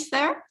taken place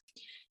there.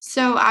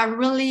 So I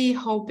really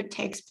hope it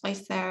takes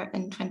place there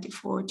in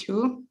 24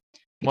 too, well,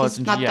 because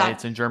it's not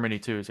it's that in Germany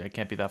too, so it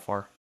can't be that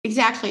far.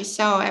 exactly.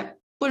 So it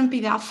wouldn't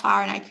be that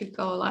far, and I could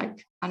go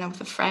like I don't know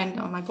with a friend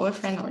or my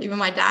boyfriend or even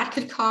my dad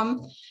could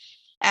come.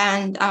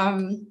 And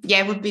yeah,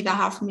 it would be that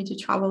hard for me to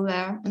travel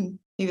there and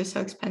neither so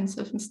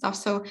expensive and stuff.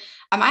 So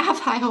I have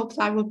high hopes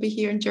I will be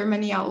here in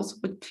Germany. I also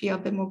would feel a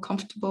bit more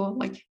comfortable,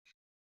 like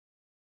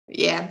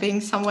yeah,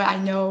 being somewhere I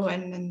know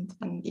and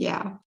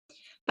yeah.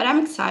 But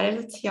I'm excited.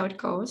 Let's see how it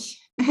goes.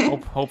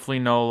 Hopefully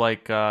no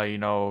like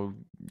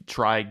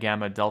Tri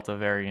Gamma Delta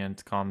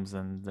variant comes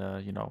and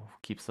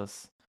keeps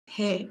us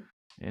Hey,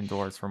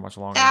 indoors for much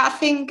longer. I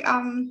think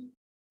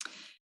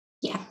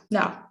yeah,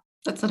 no,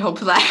 let's not hope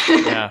for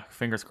that. Yeah,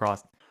 fingers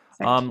crossed.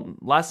 Exactly.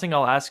 Last thing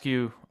I'll ask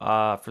you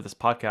for this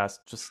podcast,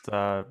 just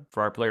for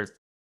our players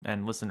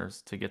and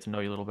listeners to get to know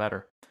you a little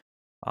better.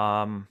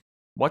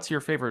 What's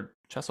your favorite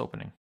chess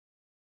opening?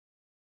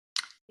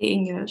 The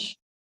English.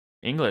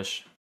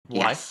 English.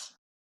 Why? Yes.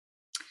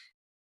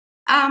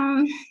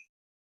 Of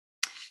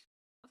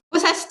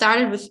course, I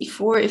started with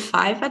e4,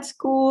 e5 at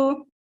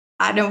school.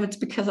 I know it's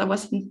because I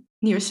wasn't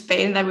near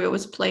Spain that we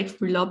always played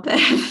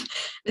Rouleau-Bev.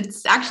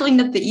 It's actually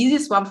not the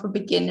easiest one for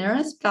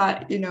beginners,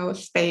 but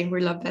Spain,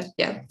 Rouleau-Bev,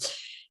 yeah.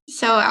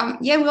 So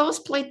yeah, we always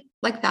played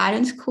like that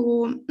in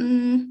school.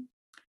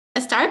 I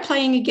started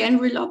playing again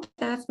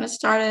Rouleau-Bev when I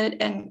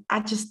started, and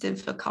I just didn't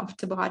feel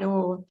comfortable at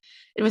all.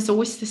 It was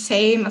always the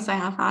same as I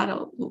have had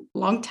a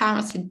long time.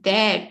 I said,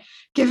 Dad,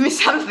 give me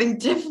something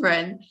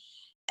different.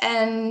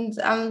 And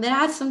then I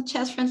had some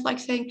chess friends like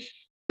saying,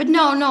 but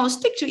no,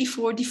 stick to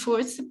e4, d4.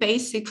 It's the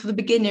basic for the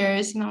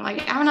beginners. And I'm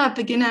like, I'm not a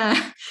beginner.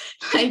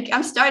 Like,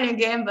 I'm starting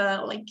again,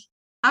 but like,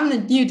 I'm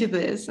not new to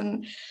this.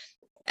 And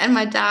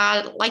my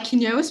dad, like, he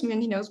knows me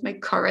and he knows my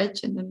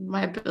courage and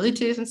my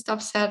abilities and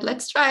stuff, said,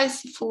 let's try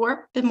c4, a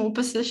bit more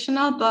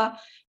positional, but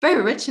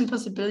very rich in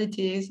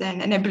possibilities.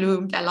 And I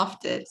bloomed. I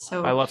loved it.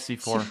 So I love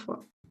c4.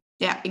 c4.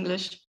 Yeah,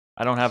 English.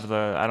 I don't have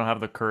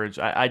the courage.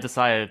 I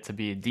decided to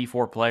be a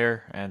d4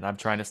 player, and I'm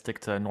trying to stick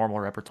to normal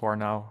repertoire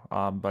now.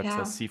 But Yeah.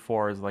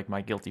 c4 is like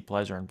my guilty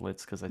pleasure in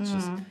Blitz because it's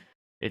just Mm.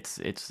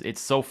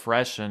 it's so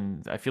fresh,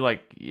 and I feel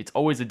like it's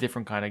always a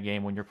different kind of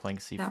game when you're playing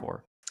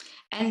c4.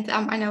 And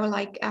I know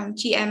like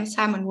GM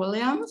Simon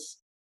Williams,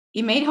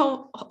 he made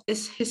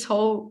his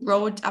whole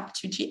road up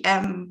to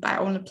GM by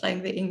only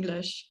playing the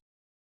English.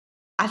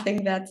 I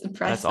think that's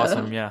impressive. That's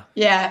awesome. Yeah.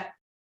 Yeah,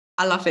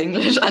 I love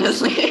English,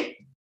 honestly.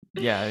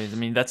 Yeah, I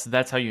mean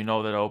that's how you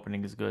know that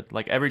opening is good.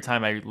 Like every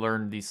time I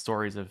learn these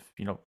stories of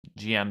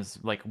GMs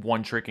like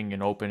one tricking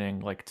an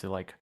opening like to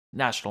like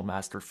national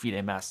master,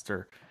 FIDE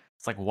master,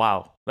 it's like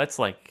wow, that's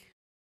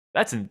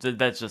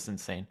just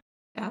insane.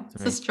 Yeah, To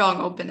it's a me. strong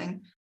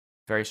opening.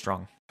 Very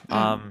strong.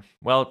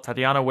 Well,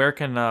 Tatiana, where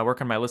can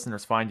my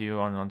listeners find you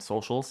on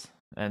socials?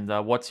 And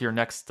what's your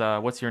next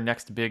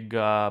big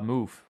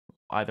move,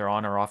 either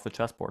on or off the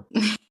chessboard?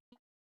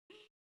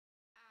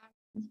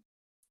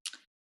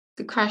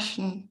 Good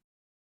question.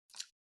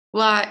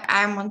 Well,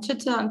 I'm on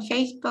Twitter and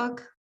Facebook,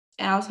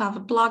 and I also have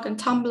a blog on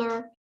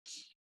Tumblr.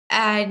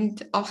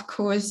 And of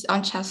course,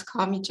 on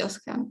Chess.com, you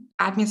just can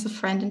add me as a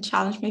friend and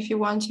challenge me if you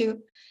want to.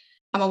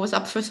 I'm always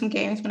up for some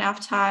games when I have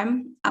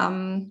time.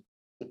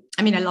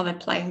 I mean, I love it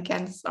playing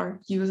against our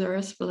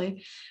users,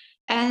 really.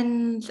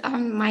 And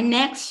my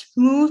next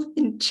move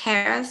in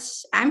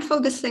chess, I'm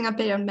focusing a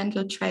bit on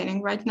mental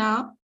training right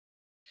now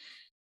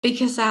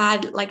because I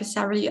had like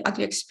a really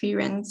ugly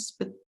experience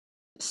with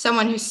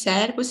someone who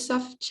said was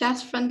a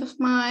chess friend of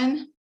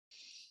mine,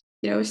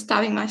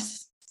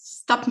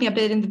 stopped me a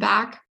bit in the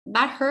back.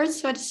 That hurt,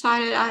 so I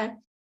decided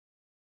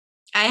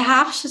I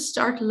have to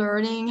start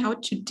learning how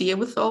to deal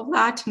with all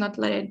that, to not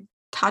let it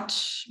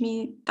touch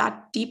me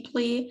that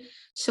deeply,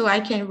 so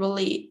I can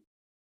really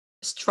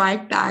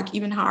strike back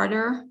even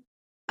harder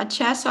at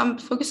chess. So I'm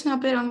focusing a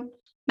bit on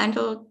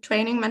mental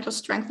training, mental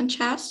strength in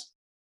chess,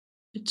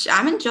 which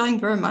I'm enjoying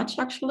very much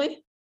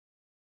actually.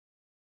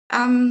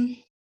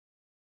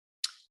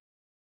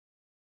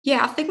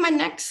 Yeah, I think my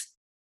next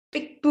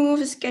big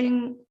move is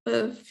getting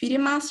the FIDE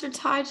Master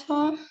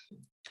title.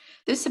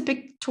 There's a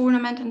big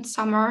tournament in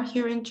summer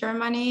here in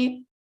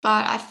Germany,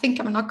 but I think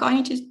I'm not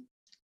going to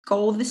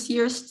go this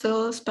year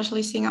still,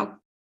 especially seeing how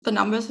the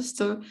numbers are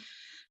still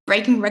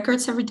breaking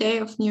records every day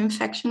of new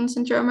infections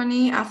in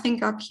Germany. I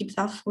think I'll keep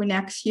that for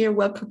next year,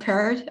 well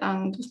prepared,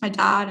 with my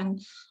dad, and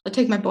I'll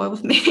take my boy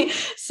with me,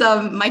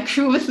 so my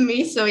crew with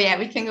me. So yeah,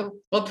 we can go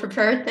well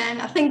prepared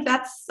then. I think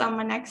that's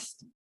my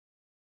next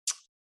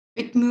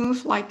big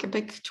move, like a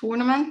big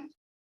tournament.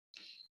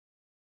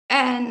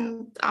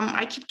 And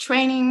I keep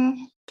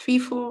training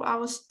 3-4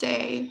 hours a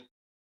day.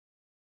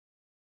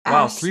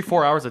 Wow,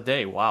 3-4 hours a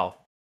day. Wow.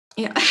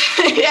 Yeah.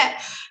 Yeah.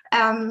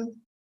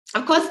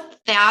 Of course,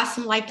 there are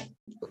some, like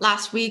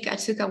last week, I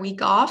took a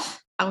week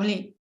off. I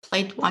only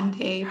played one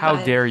day. How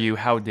dare you?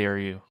 How dare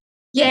you?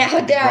 Yeah, You how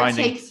should be dare I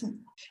grinding. take some.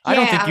 I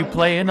don't think Yeah. you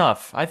play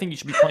enough. I think you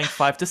should be playing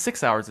 5 to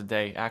 6 hours a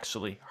day,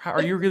 actually.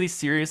 Are you really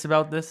serious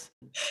about this?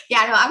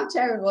 Yeah, no, I'm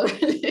terrible.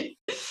 Really.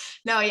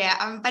 No,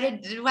 yeah, but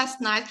it was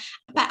nice.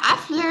 But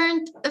I've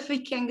learned, if we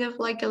can give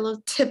like a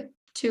little tip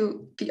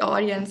to the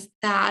audience,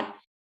 that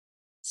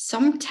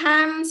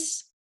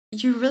sometimes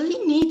you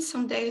really need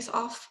some days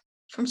off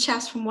from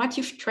chess, from what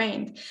you've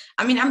trained.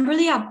 I mean, I'm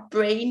really a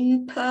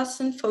brain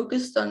person,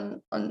 focused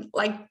on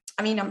like,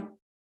 I mean,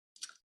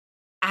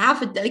 I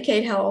have a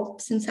dedicated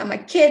health since I'm a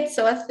kid,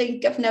 so I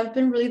think I've never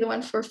been really the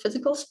one for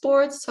physical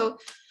sports. So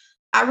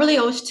I really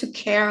always took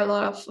care a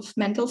lot of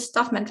mental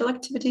stuff, mental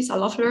activities. I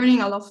love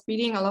learning, I love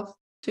reading, I love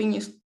doing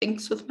new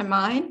things with my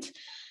mind.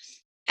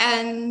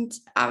 And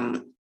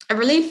I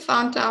really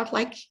found out,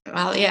 like,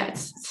 well, yeah,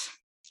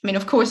 I mean,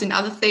 of course, in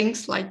other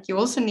things, like you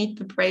also need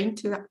the brain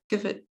to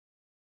give it,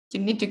 you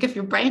need to give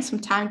your brain some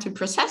time to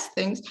process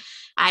things.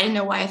 I don't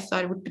know why I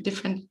thought it would be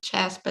different in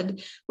chess,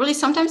 but really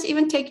sometimes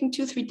even taking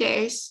 2-3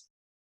 days,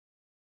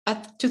 a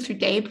 2-3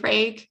 day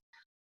break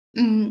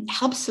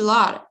helps a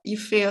lot. You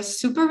feel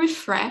super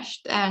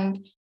refreshed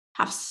and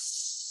have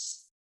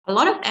a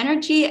lot of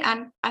energy.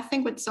 And I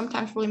think what's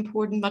sometimes really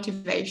important,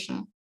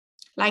 motivation.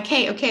 Like,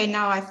 hey, okay,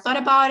 now I thought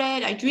about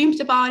it, I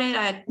dreamed about it,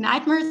 I had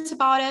nightmares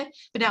about it,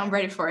 but now I'm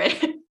ready for it.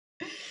 I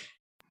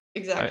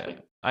Exactly.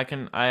 I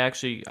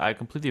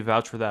completely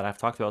vouch for that. I've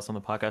talked about this on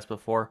the podcast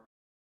before.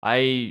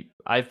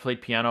 I've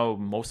played piano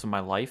most of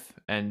my life,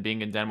 and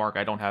being in Denmark,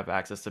 I don't have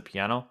access to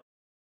piano.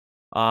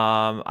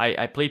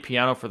 I played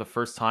piano for the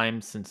first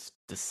time since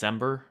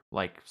December,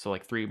 like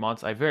 3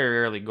 months. I very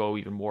rarely go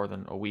even more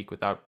than a week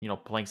without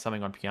playing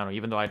something on piano,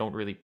 even though I don't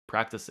really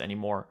practice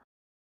anymore.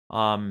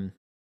 Um,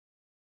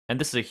 and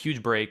this is a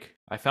huge break.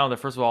 I found that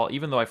first of all,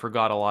 even though I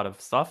forgot a lot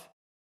of stuff,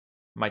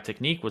 my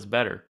technique was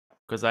better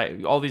because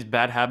I all these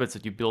bad habits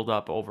that you build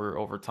up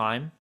over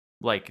time,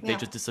 like they Yeah.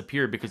 just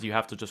disappear because you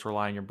have to just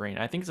rely on your brain.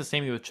 I think it's the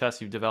same thing with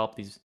chess. You develop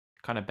these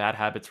kind of bad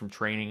habits from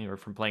training or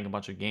from playing a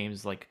bunch of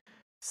games, like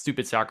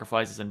stupid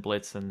sacrifices and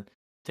blitz, and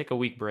take a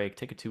week break,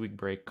 take a 2 week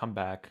break, come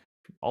back,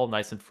 all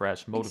nice and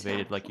fresh,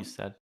 motivated, like you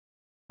Exactly. said.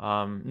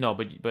 No,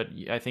 but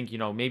I think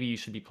maybe you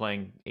should be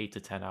playing 8 to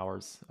 10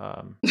 hours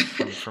from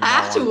I now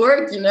have on. to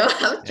work, I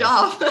have a Yeah,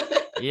 job.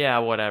 yeah,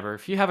 whatever.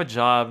 If you have a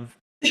job,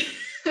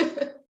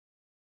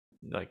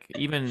 like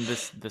even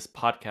this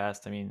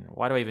podcast, I mean,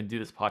 why do I even do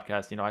this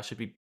podcast? I should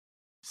be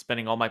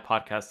spending all my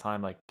podcast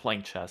time like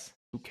playing chess.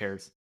 Who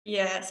cares?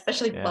 Yeah,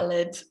 especially Yeah,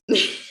 Bullet.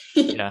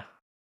 yeah.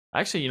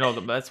 Actually,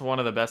 that's one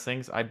of the best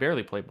things. I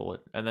barely play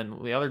Bullet, and then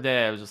the other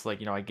day I was just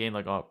like, I gained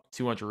like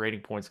 200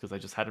 rating points because I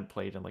just hadn't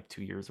played in like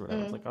 2 years or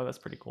whatever. I was like, Mm. oh, that's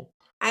pretty cool.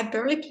 I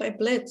barely play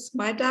Blitz.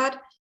 My dad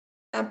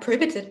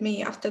prohibited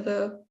me after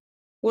the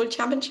World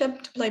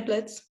Championship to play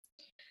Blitz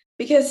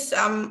because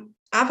I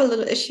have a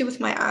little issue with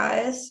my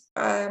eyes.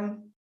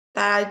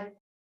 That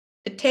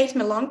it takes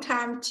me a long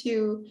time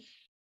to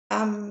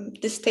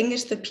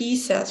distinguish the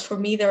pieces. For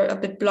me, they're a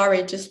bit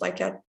blurry, just like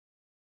a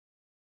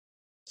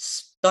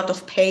dot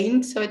of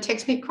paint. So it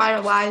takes me quite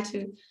a while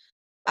to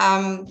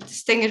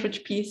distinguish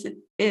which piece it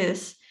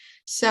is.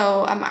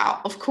 So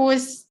of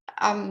course,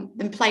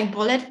 then playing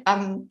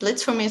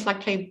Blitz for me is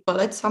like playing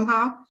Bullet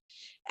somehow.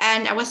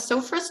 And I was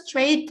so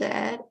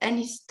frustrated. And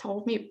he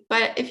told me,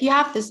 but if you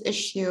have this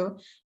issue,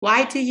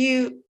 why do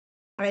you?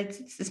 I mean,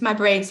 it's my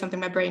brain, something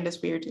my brain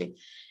does weirdly.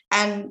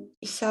 And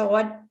so,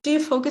 what do you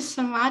focus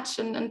so much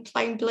on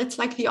playing Blitz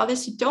like the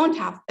others who don't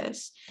have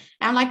this?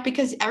 And I'm like,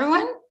 because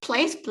everyone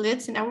plays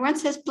Blitz and everyone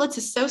says Blitz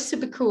is so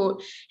super cool.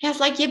 And I was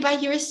like, yeah,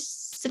 but you're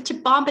such a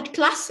bomb at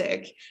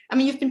classic. I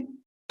mean, you've been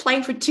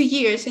playing for 2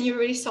 years and you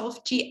already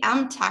solved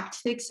GM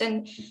tactics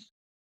and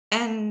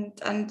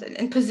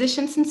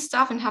positions and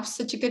stuff and have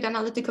such a good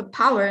analytical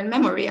power and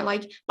memory.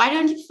 Like, why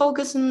don't you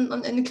focus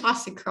on in the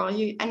classical?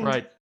 And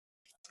Right.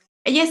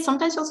 yes,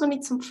 sometimes you also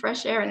need some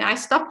fresh air. And I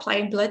stopped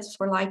playing Blitz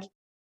for like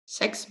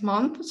 6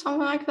 months or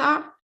something like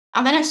that.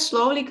 And then I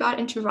slowly got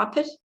into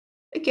Rapid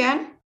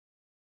again,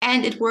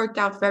 and it worked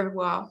out very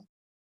well.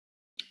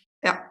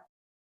 Yeah.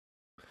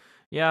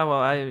 Yeah.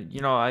 Well,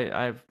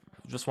 I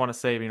just want to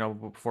say,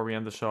 before we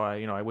end the show,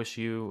 I wish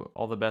you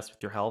all the best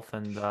with your health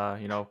and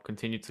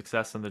continued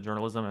success in the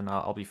journalism, and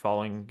I'll be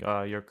following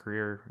your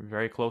career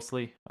very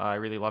closely. I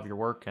really love your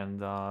work,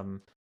 and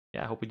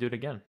yeah, I hope we do it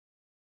again.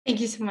 Thank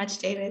you so much,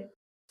 David.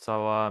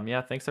 So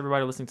yeah, thanks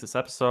everybody listening to this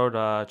episode.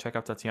 Check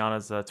out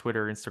Tatiana's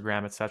Twitter,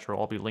 Instagram, etc.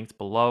 All be linked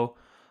below.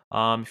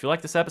 If you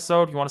like this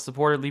episode, you want to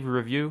support it, leave a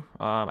review.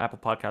 Apple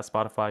Podcast,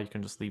 Spotify, you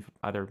can just leave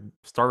either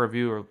star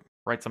review or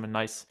write something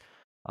nice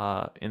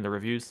in the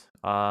reviews.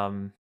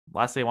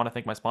 Lastly, I want to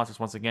thank my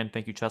sponsors once again.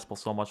 Thank you, Chessable,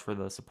 so much for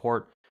the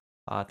support.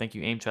 Thank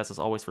you, Aim Chess, as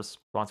always, for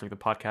sponsoring the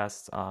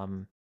podcast.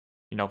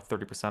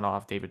 30%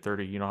 off, David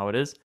 30, you know how it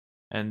is.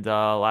 And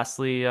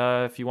lastly,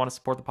 if you want to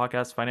support the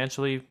podcast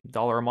financially,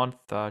 $1 a month,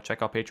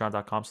 check out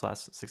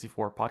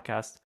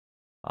patreon.com/64podcast.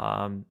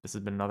 This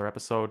has been another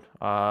episode,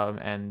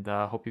 and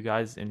hope you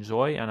guys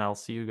enjoy, and I'll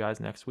see you guys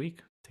next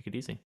week. Take it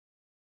easy.